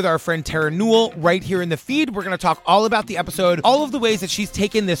interview with our friend Tara Newell right here in the feed. We're going to talk all about the episode, all of the ways that she's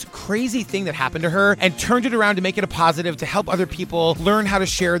taken this crazy thing that happened to her and turned it around to make it a positive, to help other people learn how to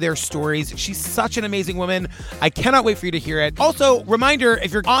share their stories. She's such an amazing woman. I cannot wait for you to hear it. Also, reminder,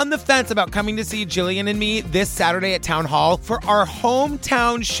 if you're on the fence about coming to see Jillian and me this Saturday at Town Hall for our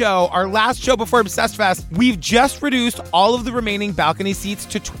hometown show, our last show before Obsessed Fest, we've just reduced all of the remaining balcony seats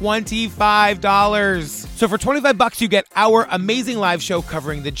to $25. So for $25, you get our amazing live show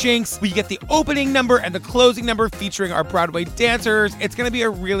covering the Jinx. We get the opening number and the closing number featuring our Broadway dancers. It's going to be a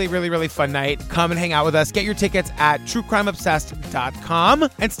really, really, really fun night. Come and hang out with us. Get your tickets at truecrimeobsessed.com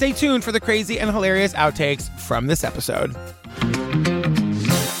and stay tuned for the crazy and hilarious outtakes from this episode.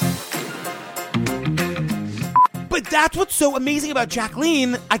 But that's what's so amazing about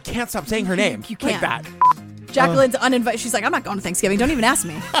Jacqueline. I can't stop saying her name. You can't. Like that. Jacqueline's uninvited. She's like, I'm not going to Thanksgiving. Don't even ask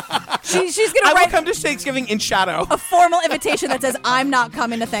me. She's going to I will write come to Thanksgiving in shadow. a formal invitation that says, I'm not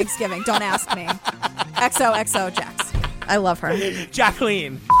coming to Thanksgiving. Don't ask me. XOXO Jax. I love her.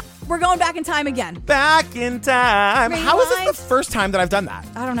 Jacqueline. We're going back in time again. Back in time. Rewind. How is this the first time that I've done that?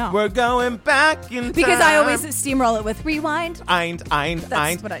 I don't know. We're going back in time. Because I always steamroll it with rewind. What I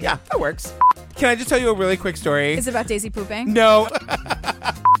do. Yeah, that works. Can I just tell you a really quick story? Is it about Daisy pooping? No.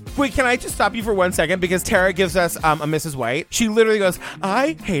 Wait, can I just stop you for 1 second? Because Tara gives us a Mrs. White. She literally goes,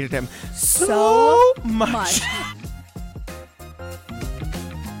 I hated him so much.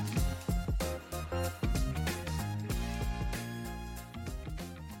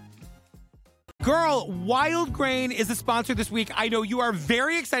 Girl, Wild Grain is the sponsor this week. I know you are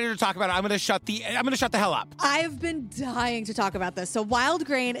very excited to talk about it. I'm gonna shut the hell up. I've been dying to talk about this. So Wild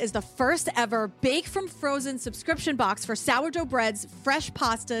Grain is the first ever bake from frozen subscription box for sourdough breads, fresh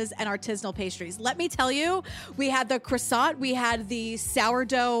pastas, and artisanal pastries. Let me tell you, we had the croissant, we had the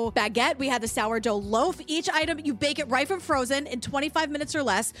sourdough baguette, we had the sourdough loaf. Each item, you bake it right from frozen in 25 minutes or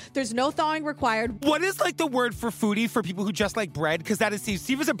less. There's no thawing required. What is like the word for foodie for people who just like bread? Because that is Steve.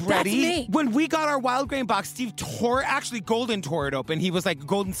 Steve is a breadie. That's me. When we got our Wild Grain box, Steve Golden tore it open. He was like,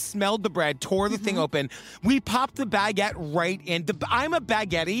 Golden smelled the bread, tore the thing open. We popped the baguette right in. I'm a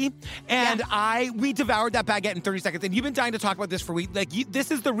baguette, and we devoured that baguette in 30 seconds. And you've been dying to talk about this for weeks. Like,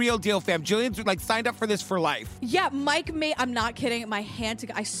 this is the real deal, fam. Jillian's like signed up for this for life. Yeah, Mike made, I'm not kidding, my hand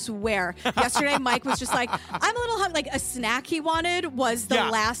to, I swear. Yesterday, Mike was just like, I'm a little hungry. Like, a snack he wanted was the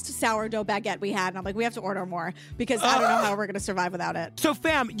last sourdough baguette we had. And I'm like, we have to order more because I don't know how we're going to survive without it. So,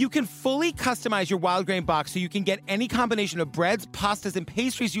 fam, you can fully customize your Wild Grain box so you can get any combination of breads, pastas, and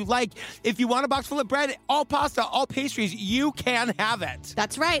pastries you like. If you want a box full of bread, all pasta, all pastries, you can have it.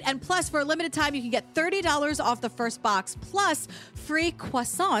 That's right. And plus, for a limited time, you can get $30 off the first box, plus free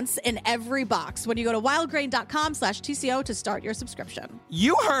croissants in every box when you go to wildgrain.com/TCO to start your subscription.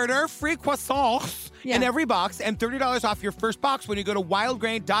 You heard her. Free croissants in every box and $30 off your first box when you go to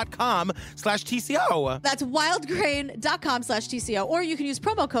wildgrain.com/TCO. That's wildgrain.com/TCO, or you can use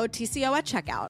promo code TCO at checkout.